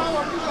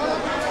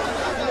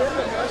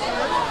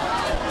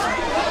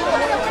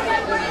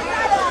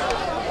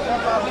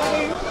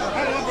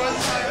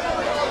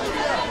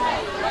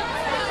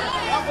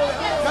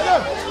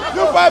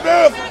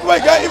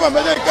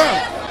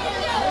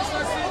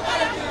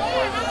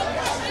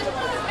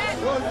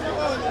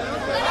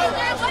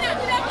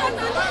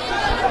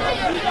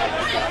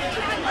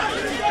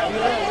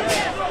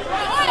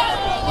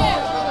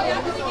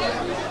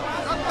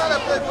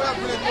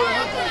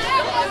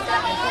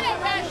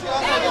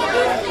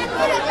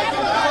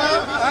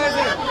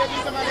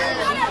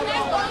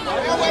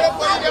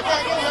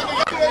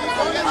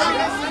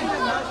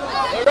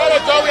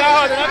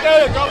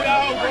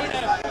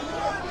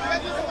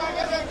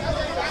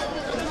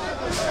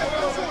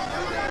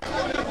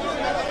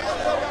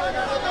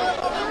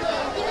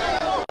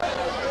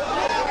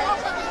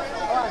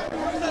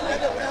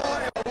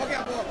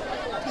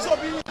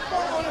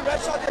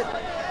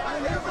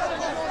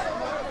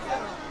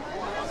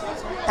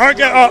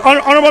okay,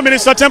 Honorable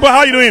Minister Temple, how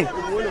are you doing?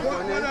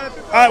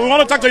 We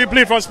want to talk to you,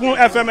 please, from Spoon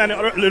FM and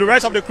the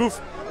rest of the crew.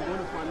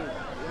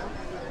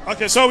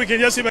 Okay, so we can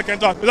just see if I can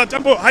talk. Mr.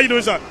 Temple, how are you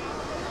doing, sir?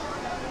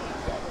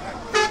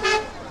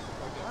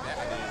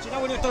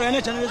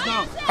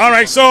 All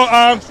right, so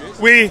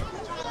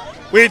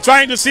we're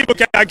trying to see if we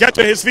can get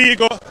to his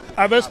vehicle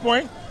at this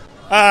point.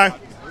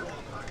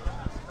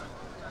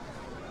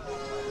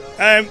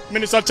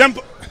 Minister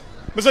Temple,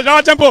 Mr.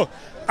 General Temple,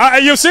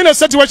 you've seen a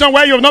situation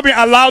where you've not been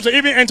allowed to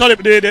even enter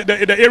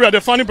the area,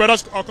 the Funny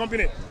Brothers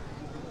company.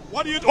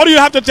 What do you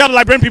have to tell the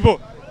Liberian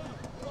people?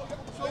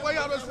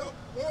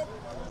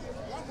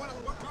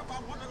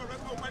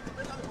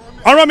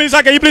 Honorable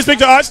Minister, can you please speak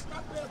to us?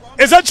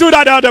 Is it true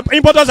that the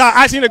importers are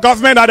asking the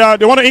government that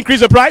they want to increase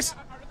the price?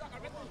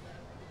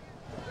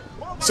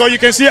 So you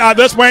can see at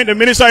this point the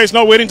minister is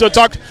not waiting to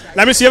talk.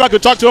 Let me see if I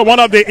could talk to one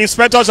of the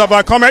inspectors of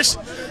commerce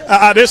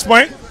at this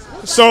point.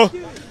 So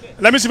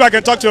let me see if I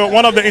can talk to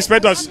one of the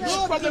inspectors.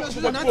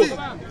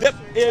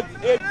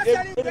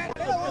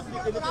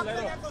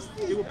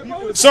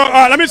 So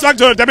let me talk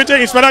to the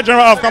Deputy Inspector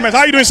General of Commerce.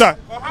 How are you doing, sir?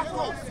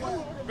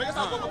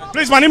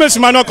 Please, my name is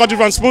Emmanuel Country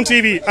from Spoon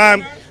TV.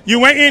 You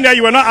went in there,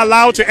 you were not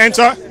allowed to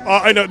enter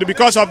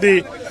because of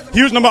the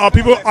huge number of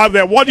people out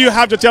there. What do you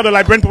have to tell the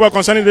Liberian people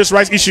concerning this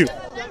rice issue?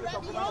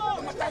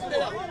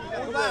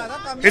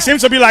 It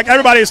seems to be like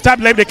everybody is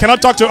tapped-lipped. They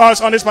cannot talk to us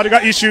on this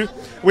particular issue.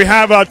 We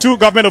have two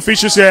government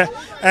officials here,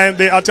 and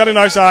they are telling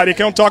us they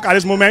can't talk at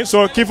this moment.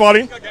 So keep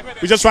following.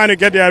 We're just trying to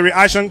get their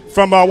reaction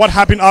from what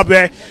happened up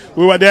there.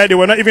 We were there. They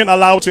were not even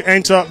allowed to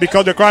enter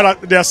because the crowd,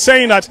 they are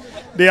saying that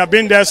they have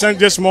been there since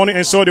this morning,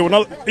 and so they will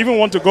not even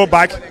want to go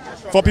back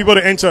for people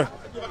to enter.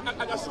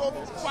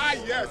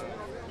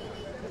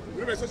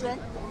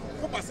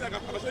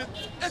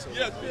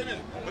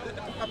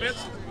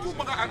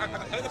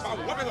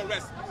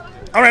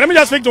 All right, let me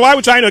just speak to why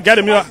we're trying to get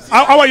him here.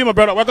 How are you, my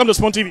brother? Welcome to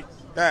Spoon TV.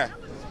 Yeah.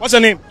 What's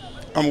your name?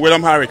 I'm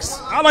William Harris.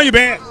 How long you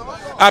been?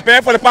 I've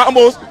been for the past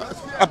almost.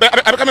 I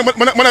become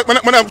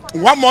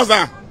 1 month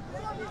now.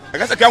 I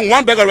guess I can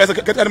 1 bag of rice. I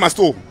get out of my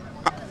store.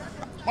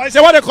 But you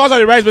say what the cause of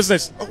the rice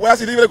business? Well, I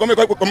see the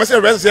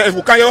commercial rice here.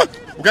 We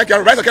can't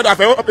get rice. I can't have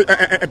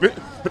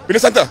a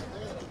center.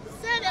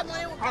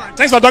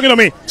 Thanks for talking to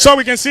me. So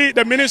we can see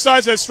the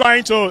ministers is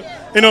trying to,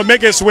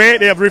 make his way.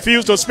 They have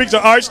refused to speak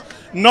to us.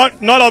 None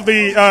of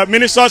the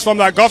ministers from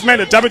the government,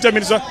 the deputy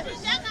minister.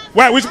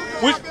 Well, which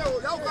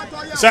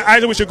so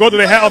either we should go to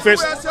the head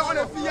office.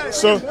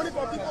 So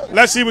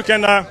let's see if we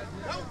can.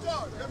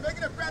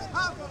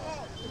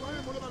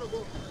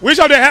 Which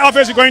of the head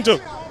office you going to?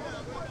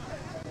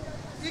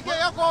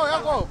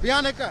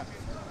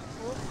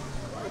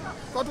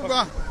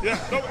 Yeah,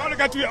 no, I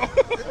got to.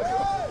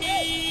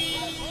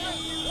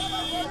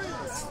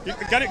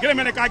 Get him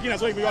in the car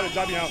so he can go to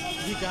job out.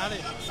 He got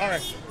it. All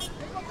right.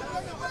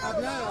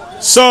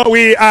 So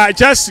we are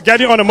just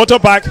getting on the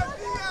motorbike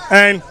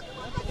and.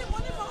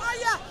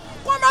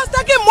 Commerce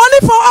taking money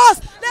for us.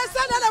 They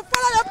said that the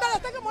fellow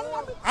taking money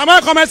from me. Am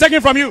I commerce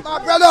taking from you?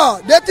 My brother,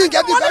 they think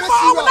getting money for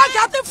us. We're not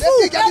getting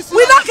food.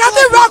 We're not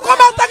getting rock.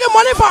 Commerce taking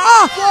money for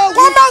us.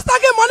 Commerce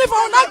taking money for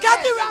us. Not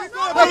getting rock.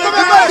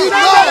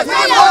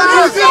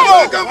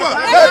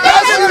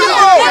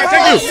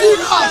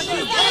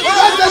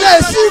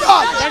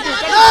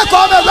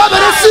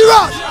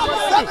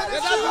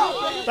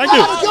 Thank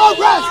you.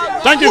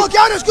 Thank you.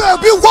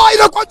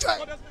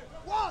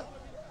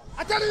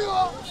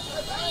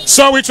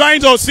 So we're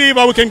trying to see if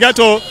we can get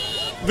to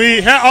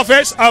the head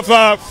office of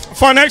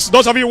Phoenix.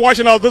 Those of you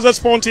watching our Business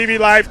Phone TV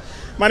live,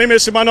 my name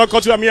is Simano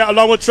Kotu. I'm here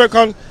along with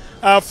Trekon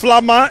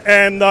Flama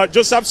and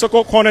Joseph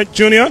Soko Corner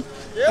Jr.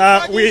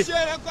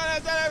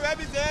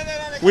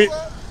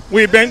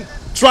 We've been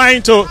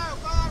trying to.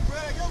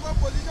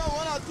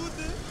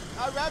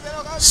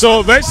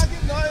 So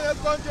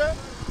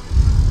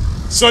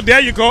there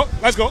you go.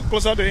 Let's go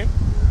closer to him.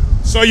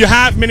 So you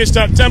have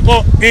Minister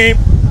Temple in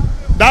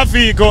that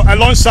vehicle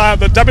alongside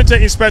the Deputy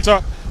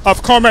Inspector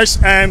of Commerce,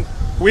 and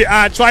we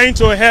are trying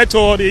to head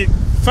to the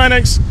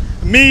Phoenix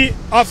Me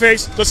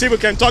office to see if we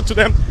can talk to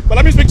them. But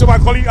let me speak to my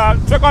colleague.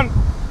 Trekon,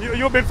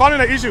 you've been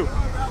following the issue.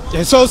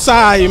 Yes, so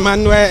sir,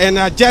 Emmanuel, and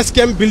I just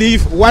can't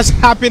believe what's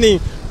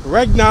happening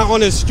right now on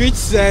the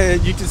streets.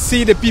 You can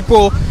see the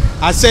people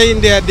are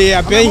saying that they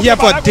have been here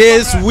for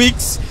days,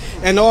 weeks,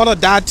 and all of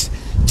that,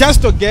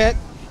 just to get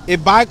a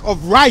bag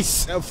of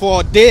rice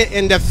for they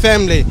and their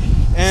family.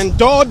 And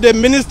though the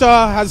minister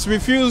has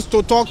refused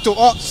to talk to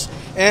us,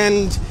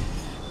 and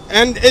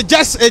it's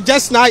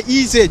just not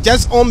easy,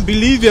 just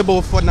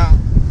unbelievable for now.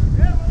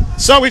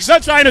 So we're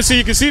still trying to see.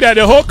 You can see that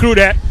the whole crew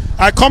there,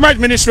 Commerce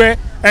Ministry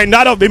and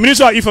that of the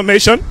Ministry of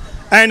Information,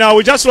 and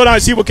we just slow down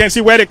and see if we can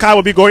see where the car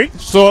will be going.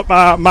 So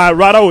my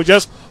radar will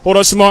just hold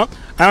us small.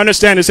 I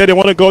understand they said they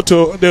want to go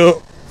to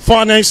the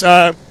Phoenix,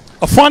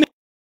 Phony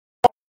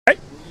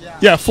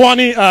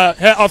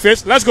head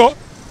office. Let's go.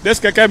 This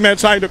KK man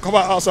trying to cover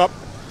us up.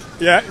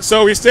 Yeah,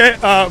 so we stay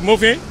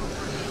moving,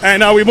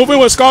 and we're moving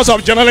with scores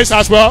of journalists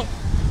as well.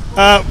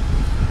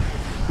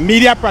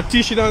 Media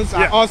practitioners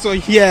are also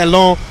here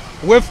along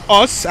with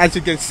us. As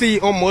you can see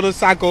on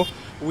motorcycle,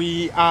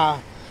 we are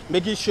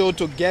making sure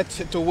to get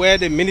to where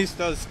the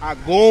ministers are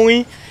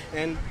going,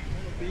 and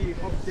be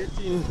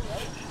updating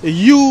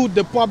you,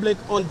 the public,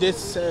 on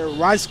this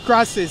rice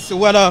crisis,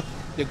 whether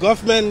the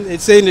government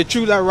is saying the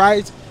truth that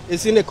rice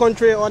is in the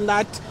country or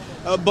not,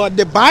 but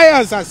the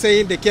buyers are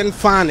saying they can't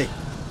find it.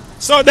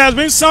 So there's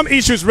been some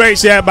issues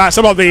raised here by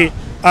some of the,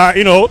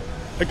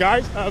 the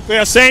guys. They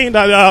are saying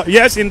that,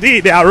 yes,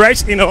 indeed, there are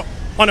rice,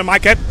 on the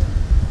market.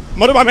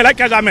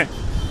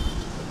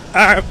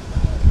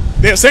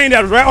 They're saying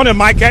they're right on the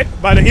market,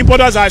 but the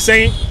importers are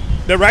saying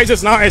the rice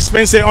is now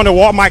expensive on the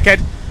world market,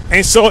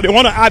 and so they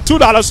want to add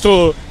 $2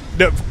 to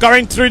the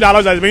current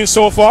 $3 that's being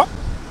sold for,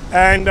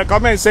 and the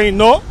government is saying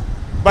no.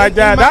 But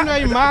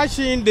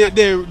imagine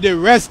the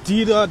rest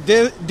dealer,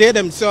 they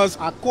themselves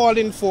are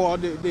calling for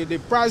the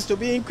price to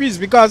be increased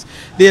because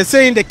they're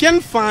saying they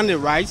can't find the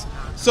rice.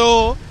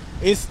 So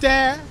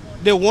instead,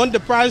 they want the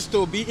price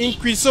to be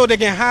increased so they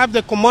can have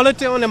the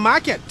commodity on the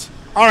market.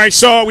 All right,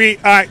 so we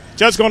are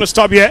just going to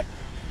stop here.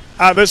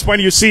 At this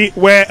point, you see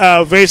where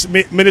Vice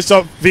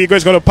Minister vehicle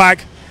is going to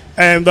park,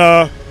 and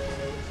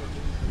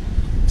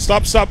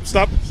stop.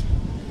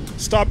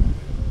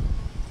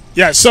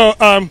 Yeah, so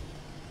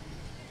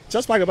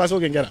just park the bus so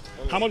we can get it.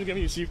 How much can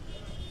you receive?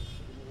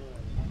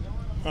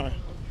 All right.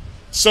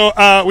 So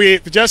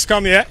we've just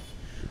come here.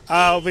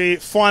 The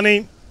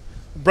Fwani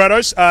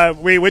brothers,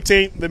 we're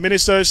waiting. The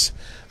ministers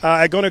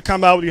are going to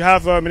come out. You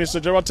have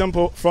Minister Gerald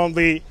Temple from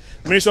the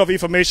Ministry of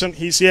Information.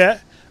 He's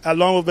here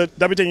along with the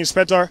Deputy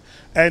Inspector.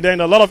 And then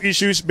a lot of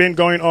issues been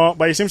going on.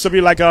 But it seems to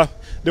be like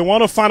they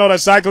want to find out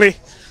exactly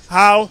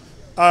how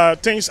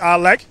things are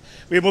like.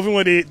 We're moving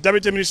with the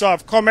Deputy Minister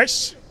of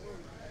Commerce.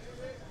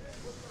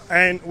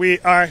 And we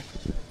are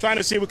trying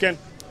to see if we can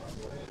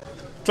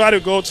try to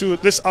go to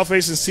this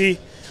office and see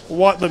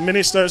what the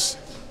ministers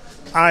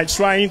are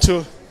trying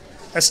to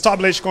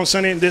establish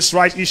concerning this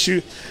right issue.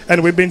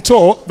 And we've been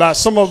told that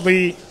some of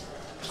the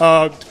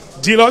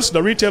dealers,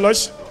 the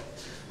retailers,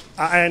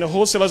 and the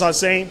wholesalers are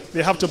saying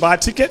they have to buy a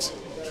ticket,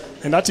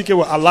 and that ticket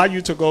will allow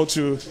you to go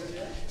to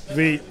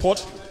the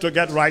port to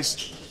get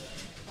rice.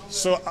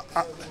 So,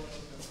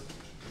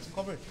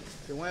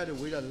 they want you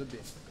to wait a little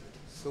bit,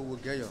 so we'll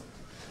get you.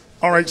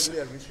 All right.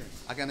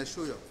 I can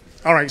assure you.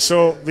 All right.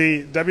 So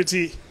the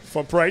deputy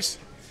for price,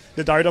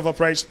 the director for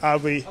price,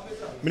 of the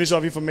Minister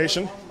of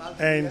Information,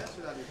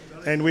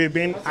 and we've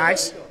been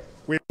asked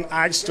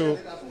to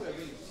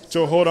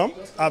hold on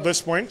at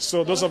this point.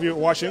 So those of you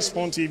watching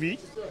Spoon TV,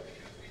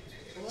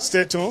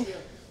 stay tuned.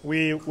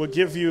 We will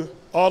give you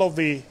all of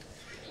the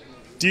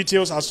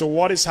details as to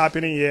what is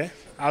happening here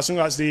as soon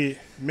as the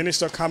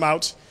minister come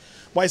out.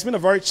 But it's been a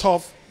very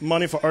tough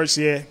morning for us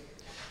here,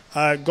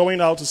 going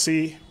out to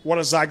see what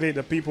exactly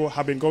the people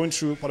have been going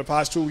through for the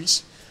past 2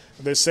 weeks.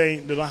 They're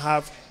saying they don't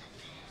have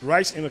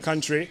rice in the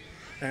country,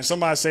 and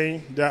some are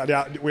saying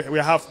that we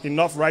have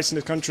enough rice in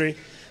the country,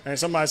 and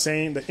some are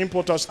saying the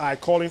importers are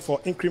calling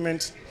for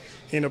increment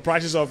in the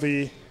prices of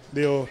the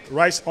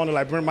rice on the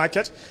Liberian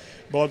market.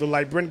 But the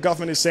Liberian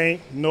government is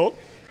saying no.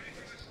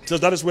 So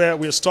that is where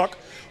we're stuck.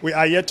 We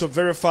are yet to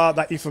verify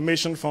that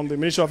information from the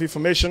Ministry of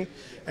Information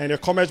and the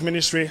Commerce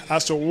Ministry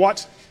as to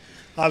what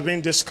has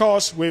been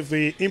discussed with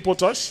the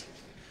importers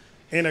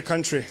in the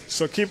country.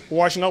 So keep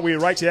watching up. We're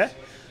right here,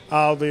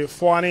 the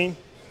Fuani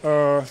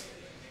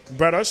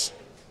brothers.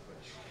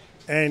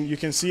 And you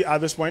can see at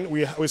this point,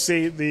 we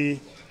see the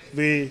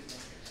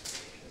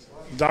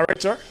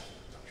director.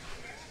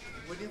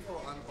 Waiting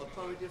for an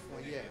authority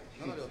from here.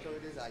 None of the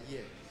authorities are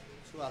here.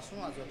 So as soon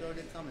as the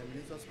authorities come and the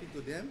minister speak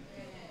to them,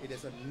 if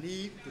there's a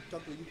need to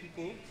talk to you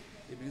people,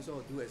 the minister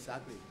will do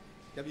exactly.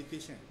 They'll be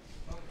patient.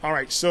 All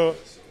right, so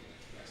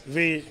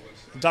the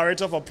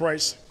director for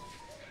price,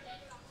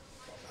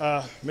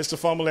 Mr.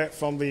 Formule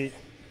from the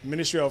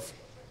Ministry of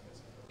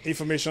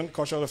Information,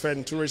 Cultural Affairs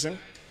and Tourism,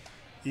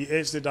 he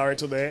is the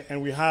director there,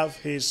 and we have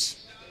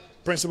his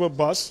principal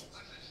boss,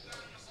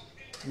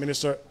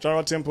 Minister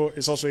Gerald Temple,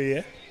 is also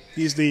here.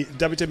 He's the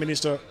Deputy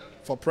Minister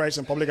for Press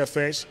and Public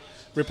Affairs,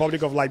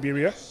 Republic of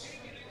Liberia,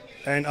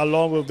 and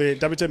along with the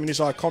Deputy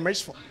Minister of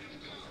Commerce.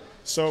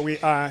 So we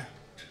are...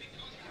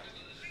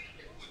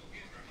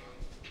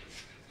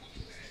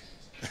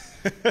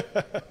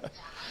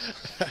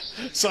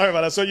 Sorry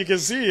about that. So you can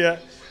see here,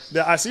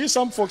 I see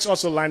some folks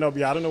also lined up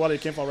here. I don't know why they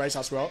came for rice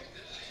as well.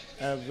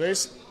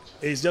 This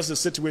is just the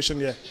situation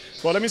here.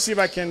 But let me see if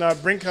I can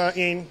bring her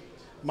in,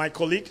 my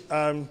colleague,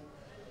 Tricon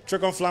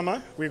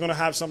Flammer. We're going to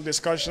have some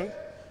discussion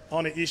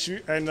on the issue.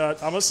 And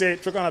I must say,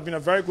 Tricon has been a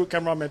very good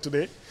cameraman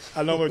today,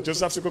 along with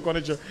Joseph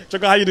Sukokonejo.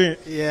 Tricon, how you doing?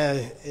 Yeah,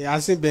 it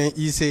hasn't been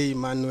easy,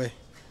 Emmanuel.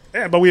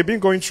 Yeah, but we've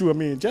been going through, I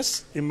mean,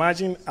 just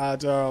imagine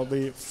at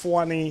the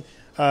Fuani,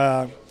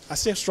 I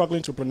still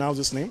struggling to pronounce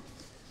this name.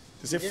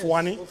 Is it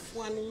Fuani?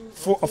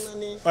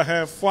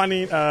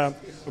 Fuani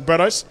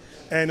brothers.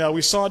 And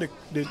we saw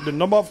the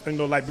number of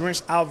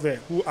Liberians out there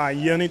who are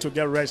yearning to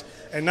get rest.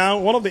 And now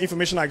one of the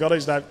information I got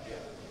is that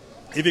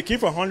if you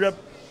keep 100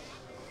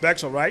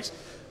 bags of rice,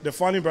 the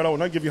Fuani brother will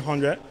not give you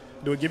 100.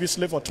 They will give you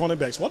slip for 20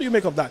 bags. What do you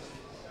make of that?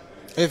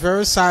 It's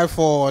very sad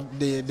for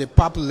the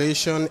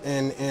population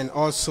and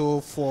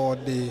also for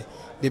the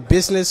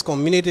business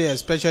community,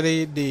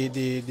 especially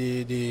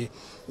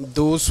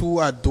those who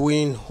are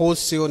doing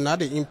wholesale, not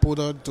the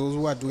importer, those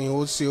who are doing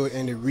wholesale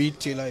and the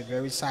retailer. Is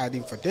very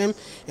sad for them,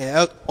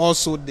 and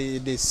also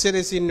the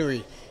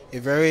citizenry.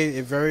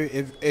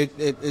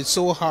 It's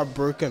so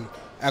heartbroken.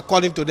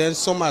 According to them,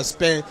 some have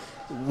spent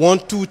 1,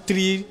 2,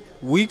 3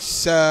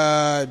 weeks,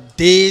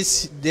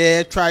 days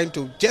there trying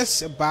to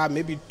just buy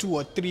maybe 2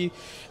 or 3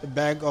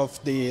 bags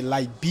of the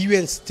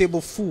Liberian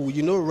staple food.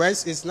 You know,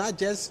 rice is not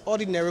just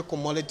ordinary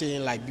commodity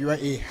in Liberia.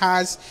 It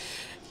has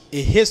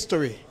a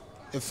history.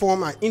 It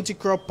formed an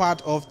integral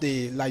part of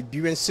the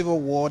Liberian Civil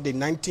War, the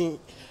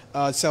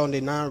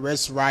 1979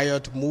 rice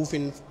riot,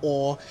 moving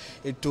all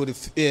to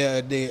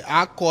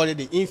I call it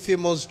the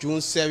infamous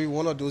June 7,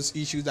 one of those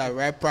issues that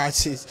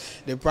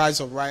the price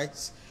of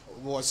rice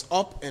was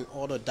up and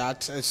all of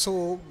that.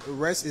 So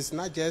rice is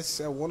not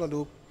just one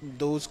of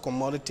those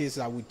commodities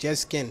that we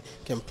just can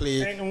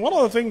play. And one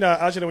of the things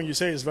that actually when you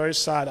say is very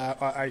sad,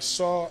 I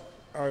saw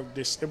a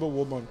disabled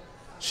woman.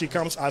 She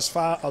comes as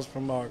far as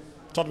from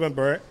Tottenham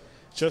Bird.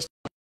 Just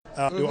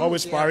they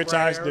always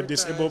prioritize the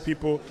disabled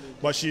people,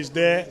 but she's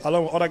there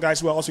along with other guys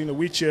who are also in a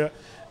wheelchair,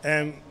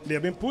 and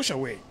they've been pushed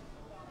away.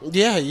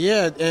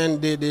 Yeah, and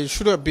they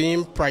should have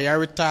been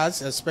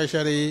prioritized,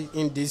 especially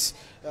in this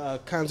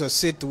kinds of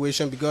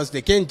situation, because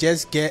they can't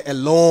just get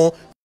along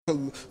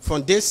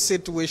from this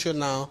situation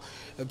now.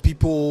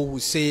 People who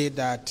say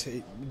that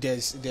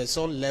there's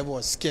some level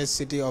of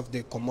scarcity of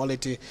the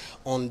commodity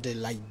on the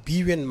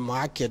Liberian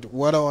market,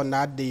 whether or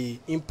not the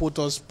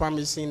importers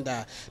promising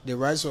that the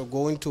rice are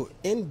going to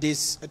end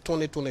this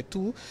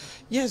 2022.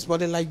 Yes,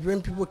 but the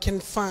Liberian people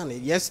can't find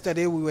it.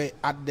 Yesterday we were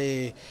at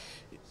the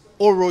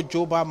Oro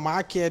Joba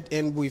market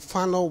and we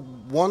found out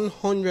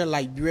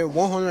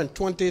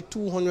 120,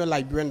 $200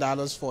 Liberian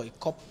for a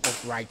cup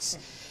of rice.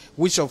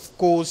 which of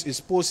course is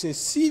posing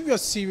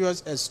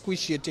serious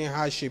excruciating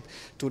hardship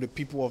to the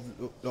people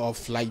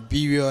of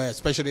Liberia,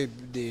 especially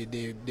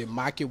the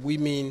market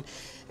women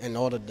and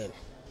all of that.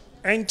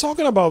 And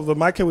talking about the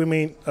market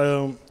women,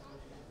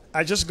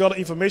 I just got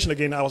information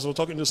again. I was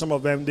talking to some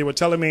of them. They were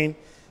telling me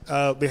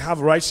they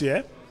have rice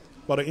here,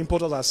 but the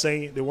importers are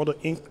saying they want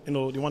to,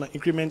 they want to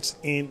increment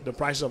in the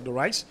price of the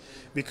rice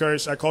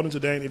because, according to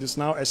them, it is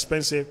now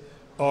expensive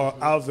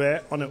out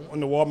there on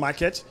the world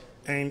market,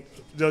 and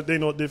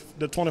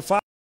the 25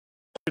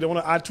 they want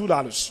to add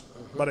 $2,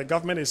 but the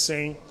government is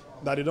saying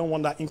that they don't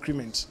want that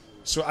increment.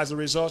 So as a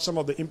result, some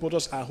of the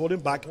importers are holding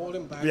back.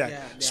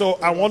 Yeah. So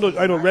I want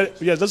to,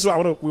 yes, that's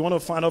what we want to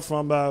find out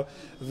from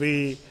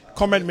the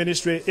Comment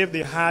Ministry if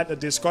they had a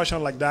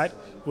discussion like that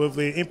with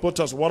the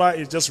importers. Water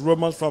is just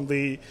rumors from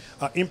the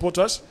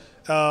importers.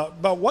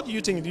 But what do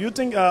you think? Do you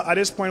think at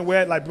this point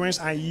where Liberians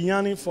are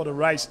yearning for the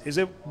rice, is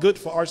it good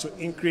for us to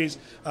increase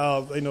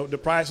the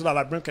price so that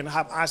Liberians can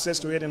have access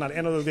to it, and at the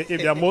end of the day,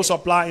 if there are more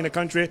supply in the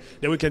country,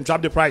 then we can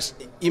drop the price?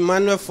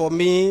 Emmanuel, for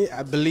me,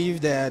 I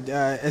believe that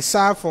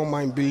aside from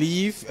my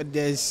belief,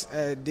 there's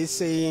this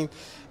saying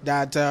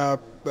that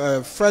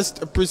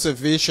first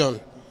preservation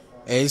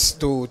is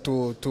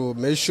to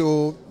make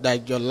sure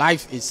that your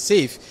life is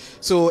safe.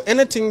 So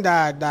anything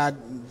that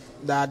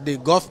the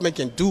government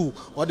can do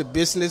or the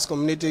business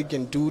community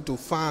can do to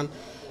find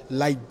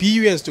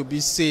Liberians to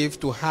be safe,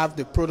 to have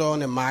the product on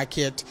the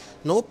market,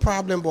 no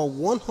problem. But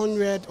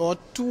 100 or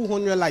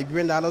 200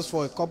 Liberian dollars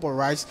for a cup of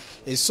rice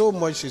is so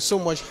much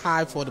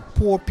high for the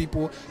poor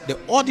people, the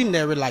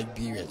ordinary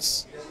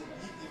Liberians.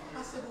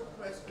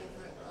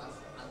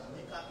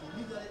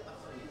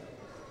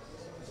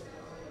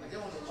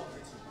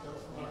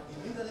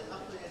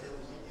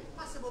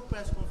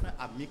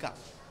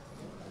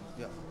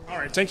 All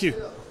right, thank you.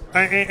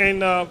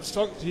 And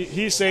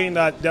he's saying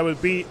that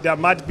there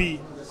might be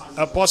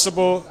a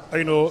possible,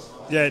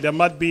 there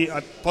might be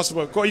a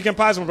possible. You can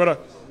pass him, brother.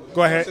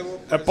 Go ahead.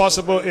 A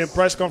possible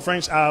press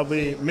conference of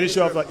the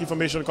Ministry of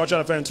Information,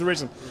 Cultural Affairs and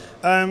Tourism.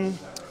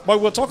 But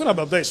we're talking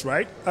about this,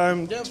 right?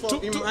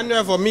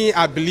 For me,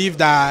 I believe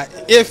that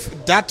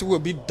if that will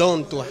be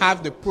done to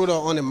have the product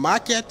on the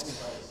market,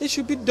 it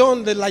should be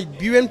done. The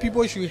Liberian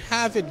people should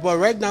have it. But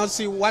right now,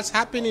 see what's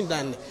happening.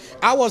 Then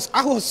I was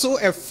so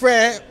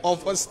afraid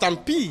of a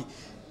stampede.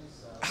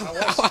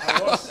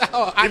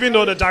 Even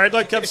though the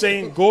director kept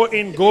saying go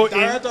in, go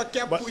in.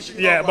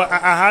 But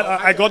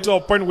I got to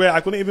a point where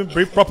I couldn't even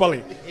breathe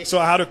properly, so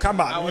I had to come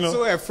back. I was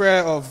so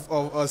afraid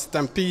of a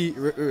stampede.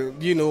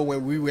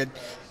 When we were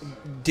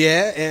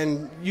there,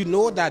 and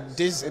that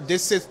this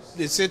is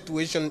the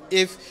situation.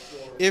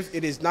 If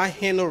it is not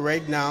handled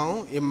right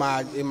now, it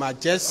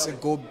might just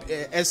go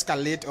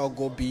escalate or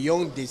go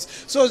beyond this.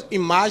 So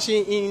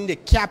imagine in the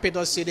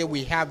capital city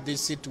we have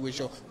this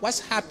situation. What's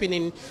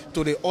happening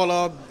to the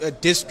other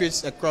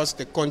districts across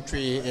the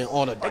country and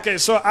all of that? Okay,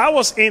 so I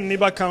was in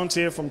Niba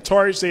County from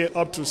Thursday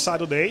up to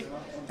Saturday,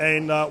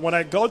 and when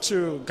I got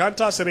to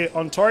Ganta City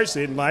on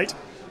Thursday night,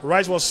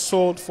 rice was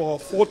sold for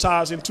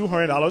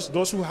 $4,200.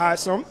 Those who had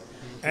some,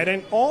 and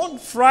then on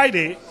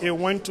Friday it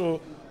went to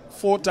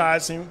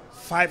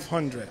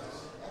 $4,500,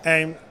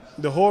 and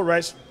the whole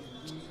rice,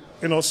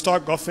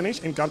 stock got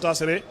finished in Ganta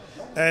City.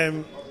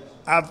 And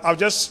I've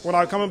just, when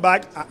I was coming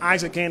back, I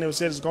asked again, it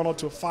said it's gone up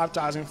to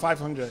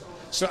 $5,500.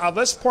 So at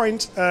this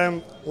point,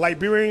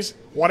 Liberians,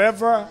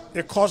 whatever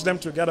it costs them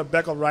to get a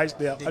bag of rice,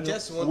 they are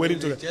waiting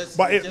to get.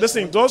 But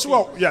listen, those who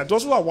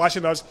are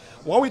watching us,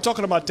 what we're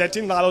talking about,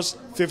 $13,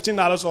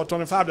 $15, or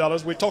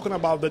 $25, we're talking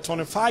about the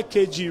 25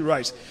 kg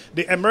rice.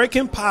 The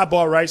American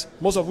Powerball rice,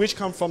 most of which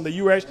come from the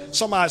U.S.,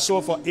 some are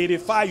sold for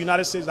 $85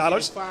 United States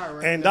dollars,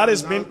 and that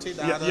has been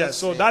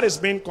so that has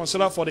been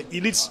considered for the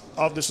elites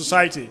of the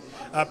society.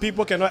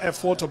 People cannot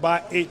afford to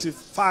buy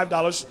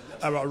 $85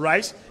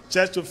 rice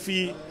just to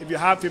feed. If you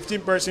have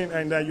 15 person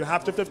and you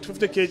have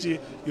 50 kg,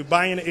 you're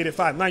buying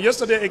 85. Now,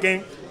 yesterday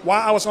again,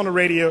 while I was on the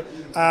radio,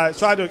 I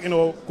tried to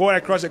go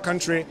across the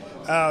country.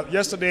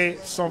 Yesterday,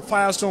 some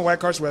Firestone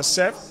workers were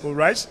served with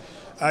rice.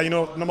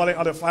 Normally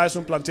on the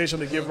Firestone plantation,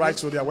 they give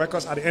rice to their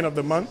workers at the end of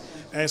the month,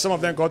 and some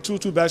of them got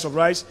two bags of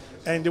rice,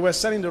 and they were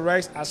selling the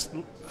rice as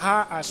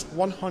high as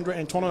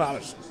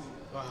 $120.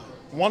 Wow.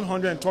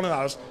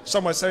 $120.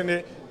 Some were selling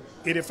it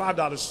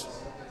 $85.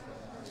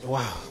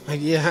 Wow.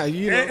 Yeah.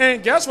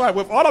 And guess what?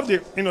 With all of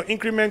the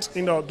increments,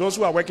 those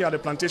who are working at the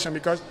plantation,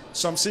 because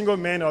some single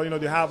men or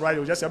they have rice,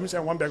 they just let me say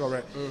one bag of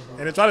rice,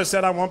 and they try to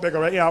sell that one bag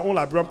of rice in our own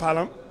Liberian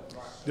Parliament.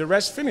 The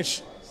rest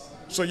finished.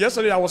 So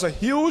yesterday there was a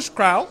huge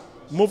crowd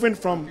moving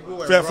from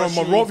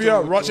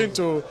Monrovia, rushing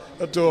to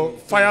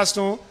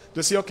Firestone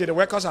to see, okay, the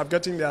workers are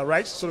getting their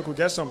rice, so they could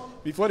get some.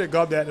 Before they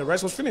got there, the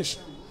rice was finished.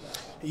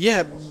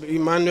 Yeah,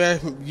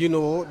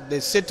 Emmanuel,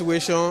 the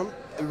situation.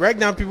 Right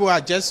now, people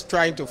are just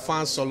trying to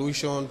find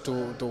solution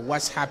to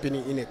what's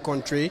happening in the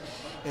country,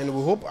 and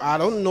we hope. I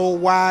don't know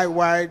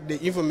why the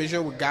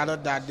information we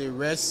gathered that the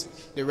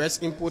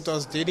rest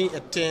importers didn't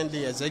attend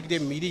the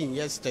executive meeting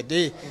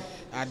yesterday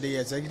at the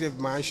executive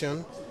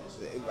mansion.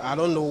 I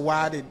don't know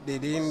why they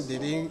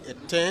didn't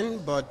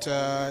attend, but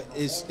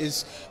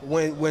it's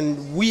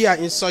when we are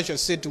in such a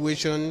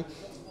situation,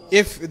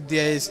 if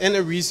there is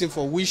any reason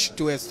for which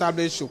to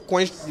establish to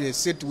quench the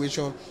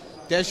situation,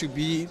 there should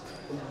be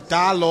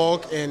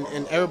dialogue and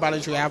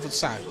everybody should have a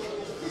side.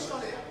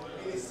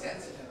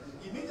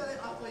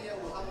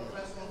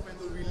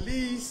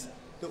 Release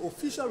the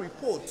official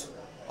report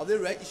of the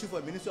right issue for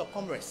the Ministry of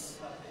Commerce,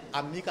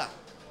 Amika.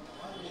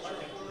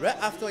 Right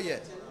after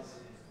yet.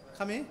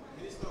 Come in.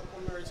 Minister of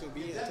Commerce will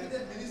be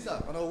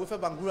Minister. On our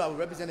Bangura will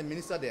represent the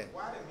minister there.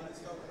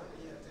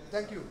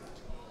 Thank you.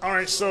 All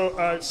right,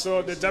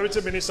 so the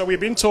deputy minister, we've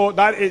been told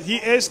that he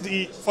is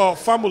for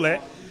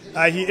Formula,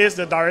 he is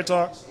the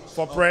director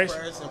for press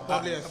and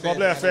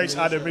public affairs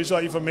at the Ministry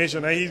of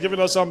Information, and he's giving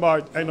us some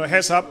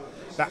heads up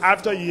that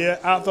after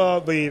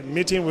the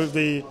meeting with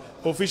the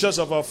officials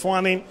of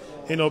Fuanin,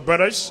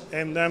 brothers,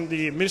 and then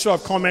the Ministry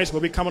of Commerce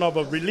will be coming up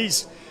with a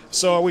release.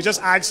 So we're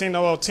just asking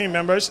our team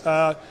members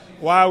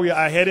while we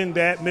are heading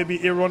there,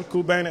 maybe Aaron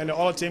Kuban and the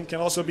other team can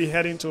also be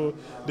heading to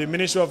the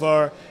Ministry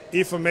of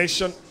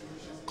Information,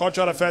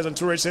 Cultural Affairs and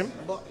Tourism.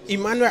 But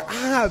Emmanuel, I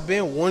have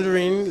been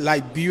wondering,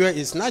 Liberia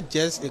is not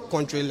just a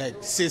country like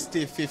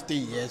 60, 50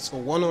 years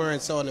or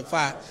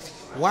 175.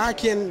 Why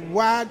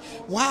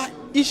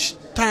each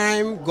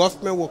time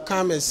government will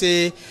come and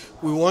say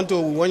we want to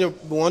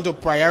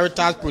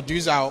prioritize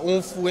produce our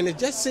own food, and they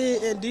just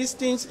say these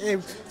things,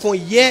 and for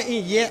year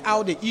in year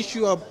out the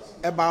issue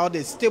about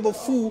the stable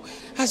food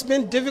has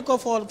been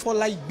difficult for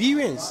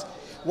Liberians.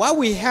 Why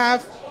we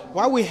have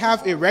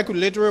a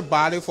regulatory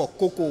body for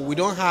cocoa, we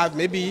don't have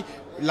maybe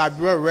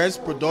Liberia Rice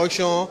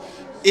Production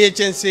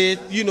Agency,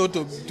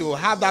 to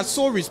have that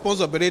sole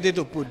responsibility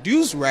to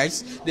produce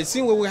rice. The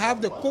same way we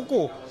have the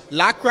cocoa.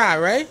 LACRA,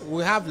 right?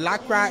 We have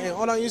LACRA and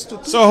other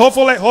institutions. So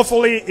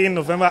hopefully in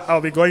November I'll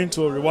be going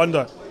to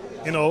Rwanda,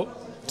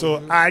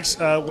 to ask.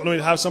 We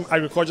have some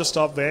agriculture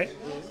stuff there,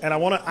 and I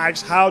want to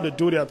ask how to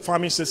do their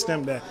farming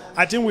system there.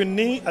 I think we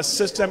need a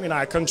system in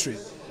our country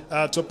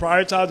to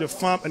prioritize the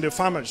farm and the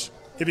farmers.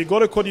 If you go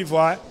to Cote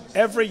d'Ivoire,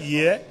 every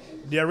year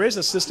there is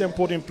a system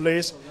put in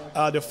place.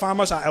 The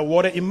farmers are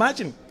awarded.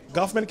 Imagine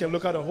government can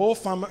look at the whole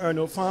farm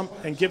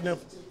and give them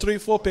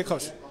 3-4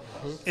 acres.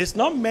 It's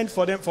not meant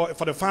for them for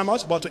the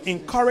farmers, but to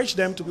encourage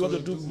them to be able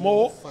to do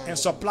more and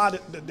supply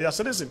their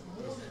citizens.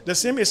 The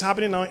same is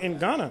happening now in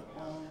Ghana.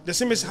 The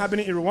same is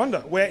happening in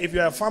Rwanda, where if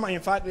you're a farmer, in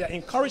fact, they are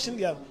encouraging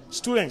their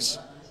students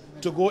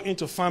to go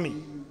into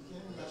farming,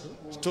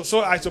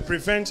 so as to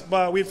prevent.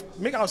 But we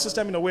make our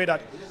system in a way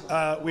that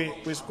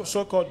we're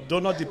so-called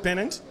donor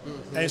dependent,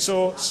 and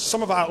so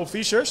some of our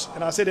officials,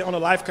 and I say they're on a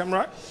live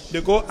camera, they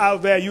go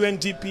out there,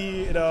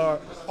 UNDP,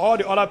 all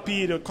the other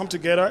P, they come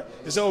together.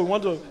 They say, oh, we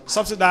want to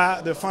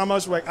subsidize the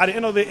farmers' work. At the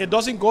end of the day, it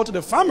doesn't go to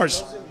the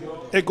farmers.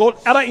 It goes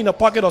either in the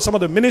pocket of some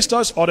of the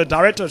ministers or the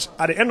directors.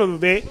 At the end of the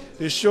day,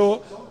 they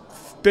show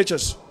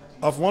pictures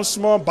of one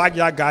small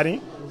backyard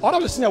garden. All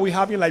of the things that we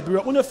have in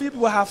Liberia, only a few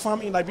people have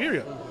farm in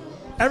Liberia.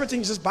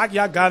 Everything is just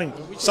backyard gardening,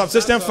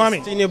 subsistence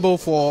farming. Sustainable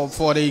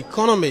for the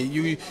economy.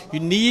 You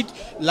need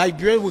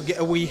Liberia.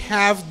 We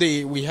have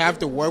the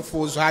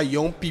workforce, our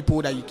young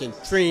people that you can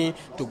train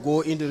to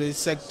go into this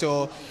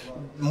sector.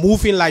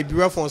 Moving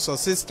Liberia from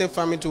subsistence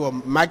farming to a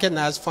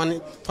mechanized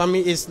farming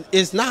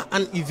is not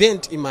an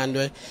event,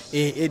 Emmanuel.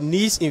 It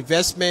needs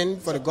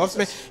investment for the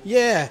government.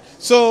 Yeah.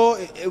 So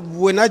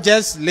we're not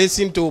just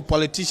listening to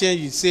politicians.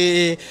 You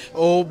say,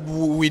 oh,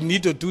 we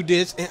need to do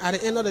this, and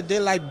at the end of the day,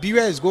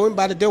 Liberia is going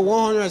by the day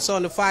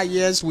 175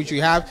 years, which we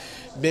have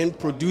been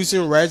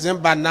producing rice,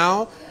 and by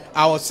now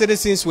our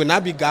citizens will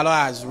not be gathered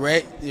as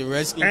rice.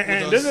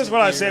 And this is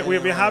what I said.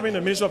 We've been having the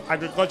Ministry of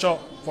Agriculture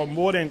for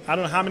more than I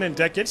don't know how many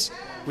decades.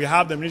 We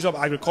have the Ministry of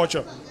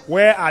Agriculture.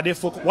 Where are they?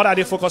 What are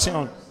they focusing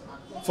on?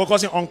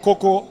 Focusing on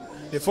cocoa.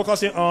 They're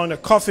focusing on the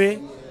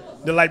coffee,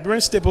 the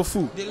Liberian staple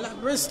food. The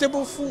Liberian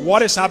staple food.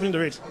 What is happening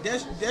to it?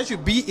 There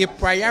should be a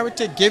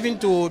priority given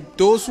to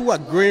those who are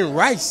growing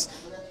rice.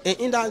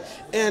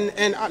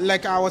 And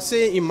like I was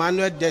saying,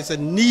 Emmanuel, there's a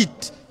need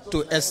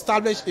to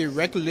establish a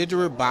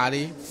regulatory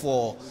body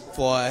for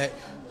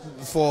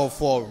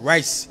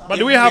rice. But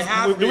do we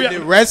have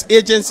the rice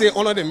agency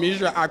under the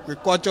Ministry of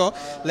Agriculture,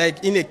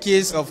 like in the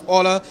case of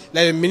other,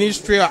 like the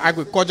Ministry of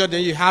Agriculture,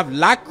 then you have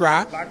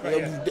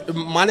LACRA,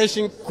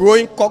 managing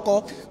growing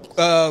cocoa,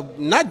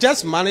 not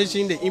just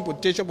managing the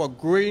importation, but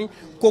growing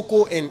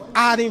cocoa and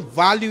adding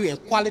value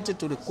and quality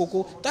to the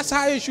cocoa. That's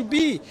how it should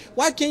be.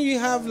 Why can't you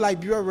have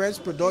Liberia Rice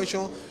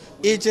Production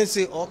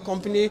Agency or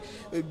company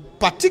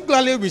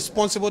particularly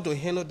responsible to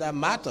handle that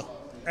matter?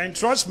 And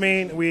trust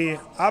me, we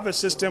have a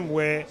system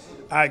where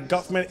our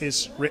government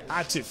is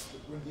reactive.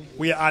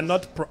 We are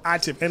not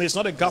proactive, and it's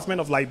not the government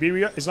of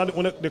Liberia. It's not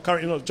the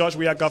current George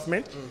Weah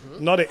government,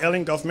 not the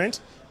Ellen government,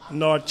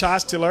 nor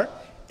Charles Taylor.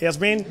 It has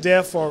been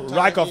there for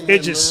rack of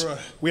ages.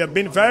 We have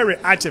been very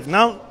reactive.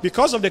 Now,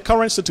 because of the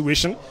current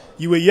situation,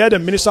 you will hear the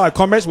Minister of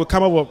Commerce will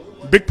come up with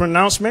a big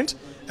pronouncement,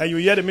 and you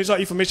hear the Minister of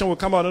Information will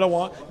come out with another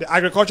one. The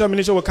Agriculture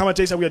Minister will come and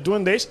say we are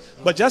doing this,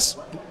 but just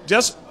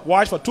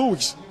watch for 2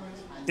 weeks.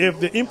 if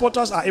the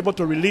importers are able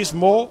to release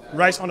more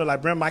rice on the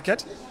Liberian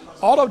market,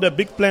 all of the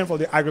big plan for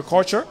the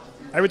agriculture,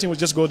 everything will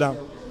just go down.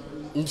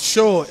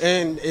 Sure,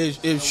 and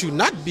it should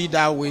not be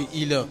that way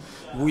either.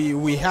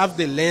 We have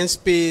the land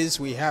space,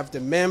 we have the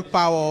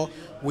manpower,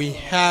 we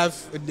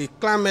have the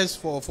climates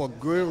for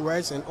growing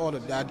rice and all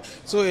of that.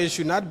 So it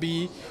should not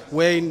be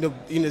where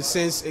in a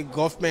sense a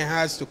government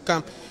has to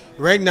come.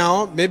 Right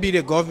now, maybe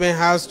the government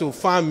has to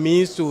find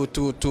means to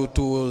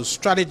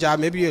strategize,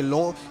 maybe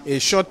a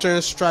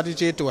short-term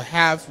strategy to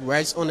have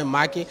rice on the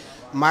market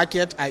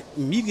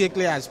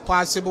immediately as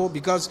possible,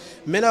 because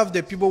many of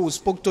the people we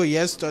spoke to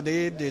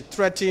yesterday, they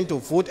threatened to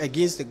vote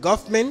against the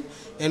government,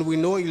 and we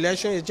know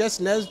election is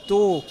just next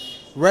door.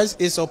 Rice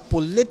is a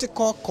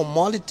political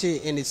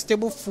commodity and a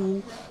staple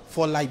food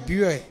for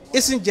Liberia.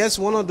 Isn't just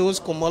one of those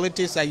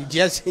commodities that you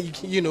just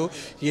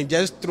you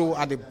just throw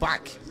at the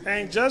back.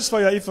 And just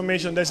for your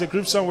information, there's a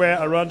group somewhere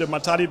around the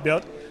Matadi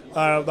belt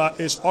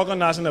that is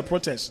organizing a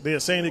protest. They are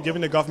saying they're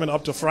giving the government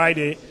up to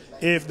Friday.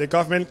 If the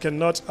government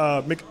cannot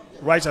make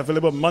rice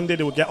available Monday,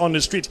 they will get on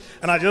the street.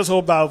 And I just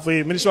hope that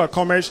the Ministry of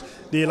Commerce,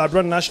 the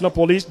Liberian National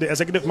Police, the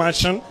Executive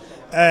Mansion,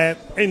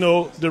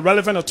 the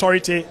relevant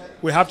authority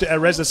will have to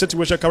arrest the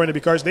situation currently,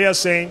 because they are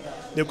saying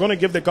they're going to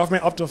give the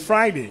government up to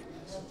Friday.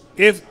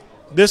 If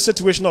this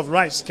situation of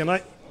rice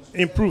cannot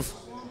improve,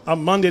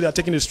 on Monday they are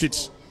taking the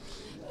streets.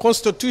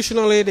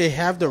 Constitutionally, they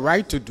have the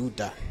right to do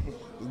that.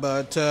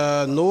 But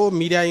no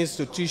media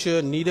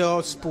institution, neither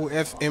Spoo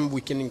FM,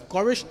 we can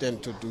encourage them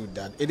to do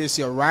that. It is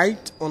your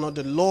right under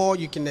the law.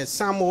 You can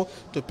assemble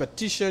to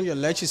petition your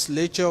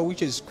legislature,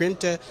 which is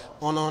granted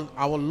on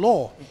our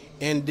law.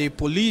 And the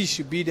police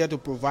should be there to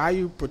provide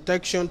you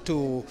protection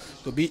to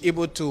be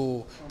able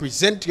to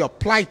present your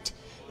plight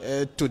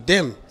to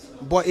them.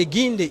 But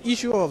again, the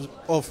issue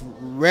of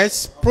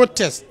rice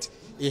protest,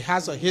 it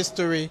has a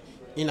history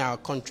in our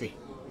country.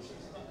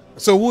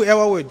 So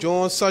whoever will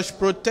join such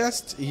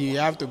protest, you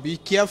have to be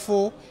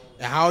careful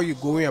how you're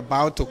going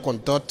about to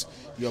conduct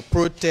your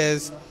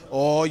protest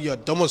or your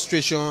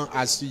demonstration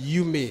as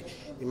you may,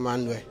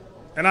 Emmanuel.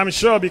 And I'm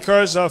sure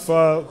because of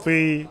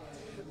the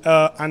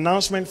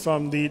announcement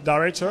from the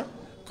director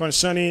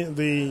concerning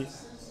the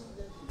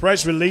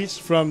press release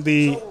from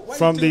the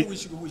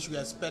we should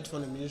expect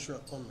from the Ministry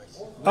of Commerce.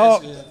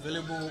 Rice is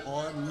available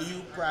or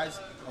new price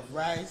of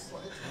rice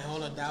and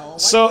all of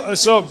that.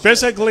 So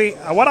basically,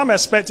 what I'm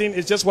expecting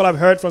is just what I've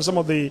heard from some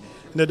of the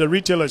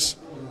retailers,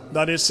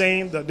 that is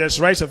saying that there's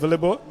rice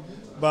available,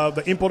 but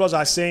the importers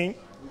are saying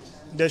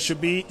there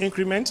should be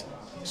increment.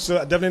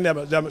 So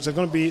definitely there's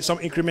going to be some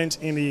increment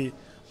in the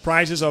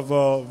prices of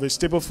the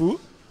staple food.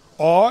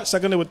 Or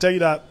secondly, they will tell you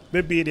that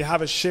maybe they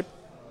have a ship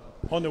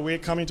on the way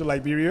coming to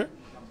Liberia,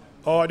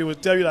 or they will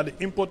tell you that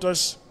the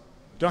importers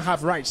don't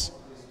have rice.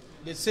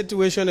 The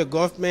situation the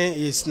government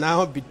is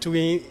now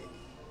between,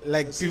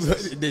 like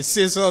the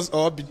scissors,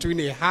 or between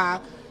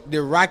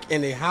the rock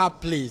and a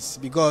hard place,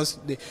 because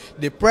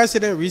the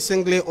president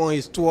recently on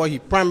his tour, he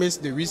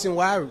promised the reason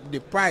why the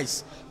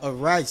price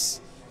of rice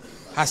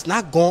has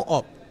not gone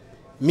up.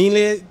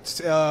 Mainly,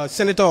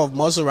 Senator of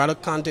Mozzarella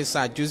County,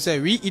 Sir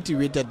Joseph,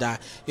 reiterated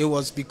that it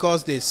was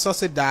because they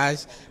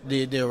subsidized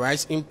the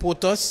rice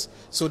importers,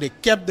 so they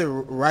kept the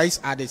rice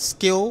at the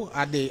scale,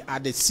 at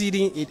the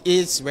seeding it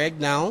is right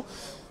now.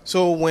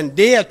 So when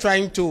they are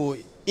trying to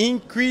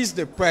increase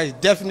the price,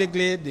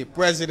 definitely the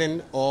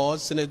president or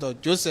Senator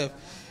Joseph,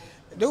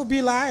 they will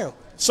be liable.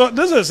 So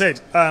this is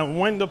it.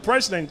 When the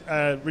president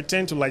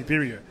returned to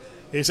Liberia,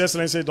 His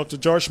Excellency Dr.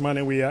 George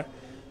Manewia,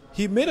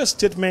 he made a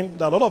statement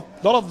that a lot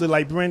of the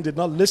Liberians did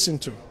not listen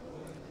to.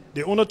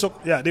 They only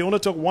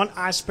took one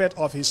aspect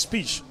of his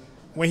speech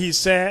when he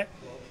said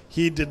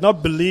he did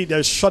not believe there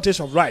is shortage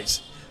of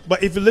rice.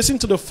 But if you listen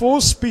to the full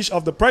speech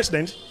of the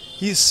president,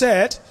 he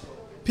said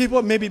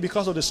people maybe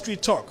because of the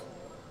street talk,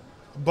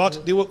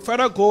 but they will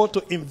further go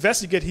to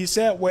investigate. He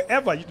said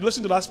wherever you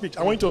listen to that speech,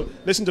 I want you to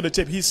listen to the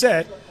tape. He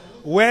said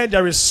where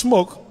there is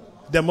smoke,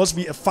 there must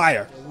be a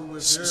fire.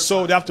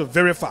 So they have to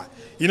verify.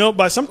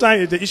 But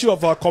sometimes the issue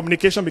of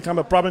communication becomes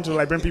a problem to the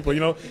Liberian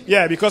people,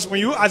 Yeah, because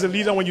when you, as a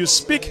leader, when you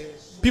speak,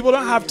 people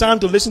don't have time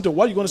to listen to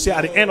what you're going to say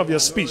at the end of your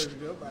speech.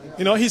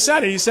 He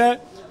said it. He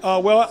said,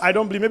 well, I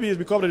don't believe, maybe it's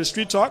because of the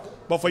street talk,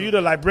 but for you, the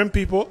Liberian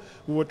people,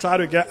 we will try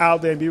to get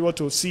out there and be able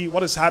to see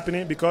what is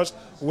happening, because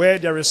where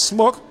there is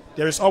smoke,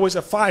 there is always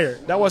a fire.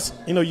 That was,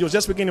 you were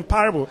just speaking in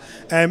parable.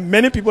 And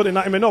many people did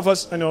not, many of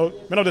us, many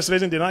of the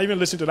citizens did not even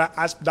listen to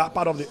that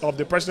part of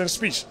the president's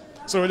speech.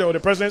 So the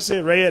president say,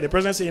 right here, the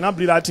president say, you not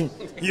believe that thing.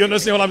 You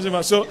understand what I'm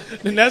saying? So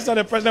the next time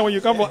the president, when you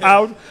come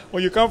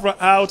from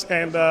out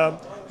and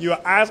you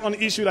are asked on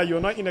the issue that you're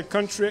not in the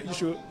country, you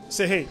should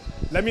say, hey,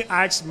 let me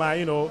ask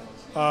my,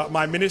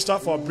 my minister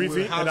for a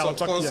briefing, and I'll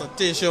talk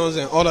consultations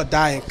and all of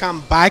that and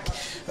come back.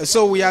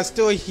 So we are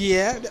still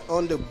here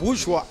on the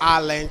Bourgeois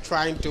Island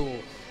trying to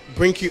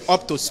bring you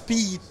up to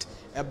speed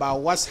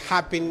about what's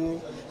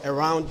happening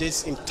around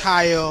this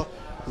entire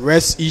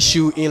rice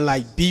issue in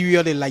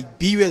Liberia. The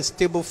Liberian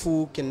staple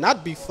food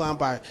cannot be found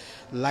by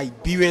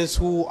Liberians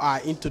who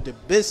are into the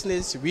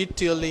business,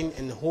 retailing,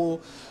 and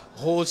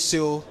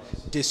wholesale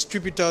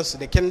distributors.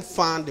 They can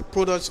find the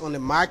products on the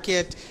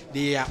market.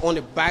 They are on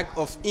the back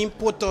of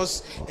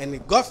importers, and the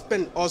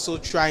government also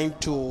trying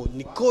to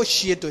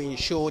negotiate to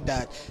ensure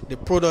that the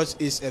product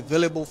is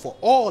available for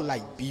all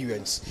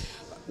Liberians.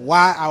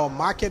 While our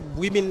market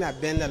women have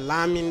been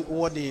alarming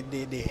or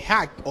the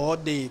hack or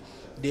the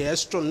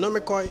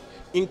astronomical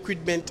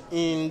increment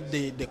in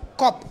the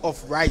cup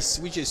of rice,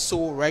 which is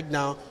sold right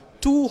now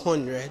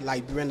 200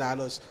 Liberian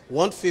dollars,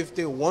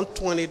 150,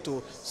 120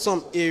 to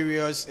some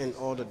areas and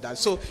all of that.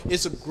 So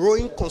it's a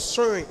growing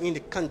concern in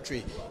the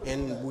country,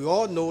 and we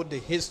all know the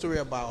history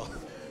about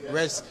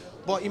rice.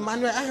 But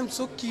Emmanuel, I am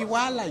so key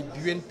why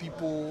Liberian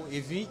people,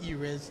 if we eat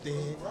rice,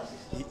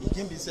 it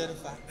can be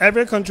certified.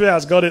 Every country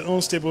has got its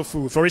own staple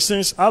food. For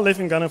instance, I lived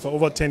in Ghana for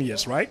over 10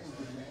 years, right?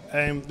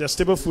 And the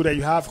staple food that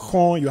you have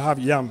corn, you have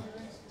yam,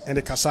 and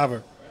the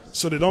cassava.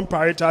 So they don't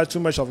prioritize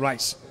too much of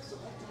rice.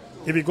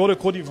 If you go to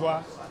Cote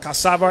d'Ivoire,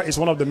 cassava is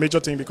one of the major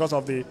things because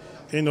of the,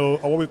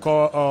 what we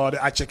call the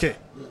acheke.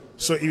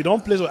 So if you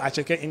don't place with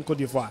acheke in Cote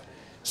d'Ivoire.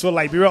 So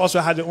Liberia also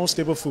has their own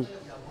staple food.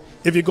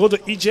 If you go to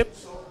Egypt,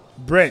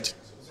 bread.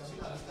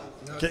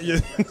 Okay,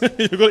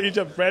 you go to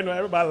Egypt, bread,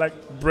 everybody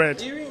like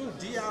bread. Even in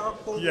DR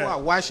Congo, I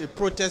watched a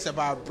protest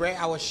about bread.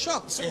 I was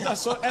shocked.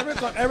 So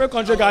every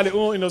country got their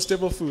own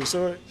staple food.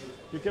 So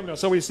you came down.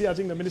 So we see, I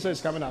think the minister is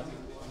coming out.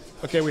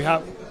 Okay, we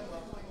have.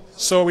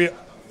 So we.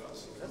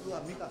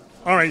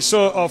 All right,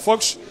 so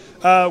folks,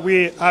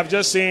 we have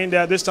just seen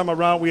that this time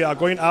around we are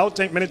going out.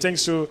 Many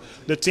thanks to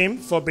the team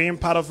for being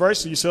part of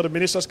us. You saw the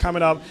ministers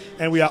coming up,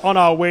 and we are on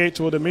our way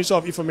to the Minister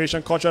of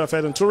Information, Cultural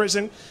Affairs and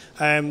Tourism,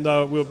 and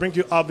we'll bring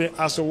you update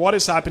as to what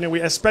is happening.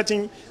 We're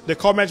expecting the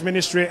Commerce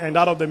Ministry and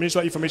that of the Minister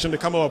of Information to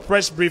come up with a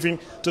press briefing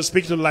to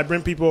speak to the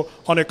Liberian people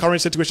on the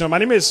current situation. My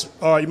name is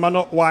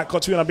Emmanuel Y.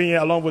 Kotu, and I've been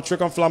here along with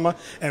Tricon Flammer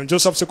and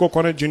Joseph Seko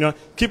Corner Jr.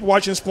 Keep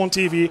watching Spoon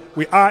TV.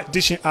 We are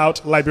dishing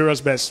out Liberia's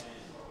best.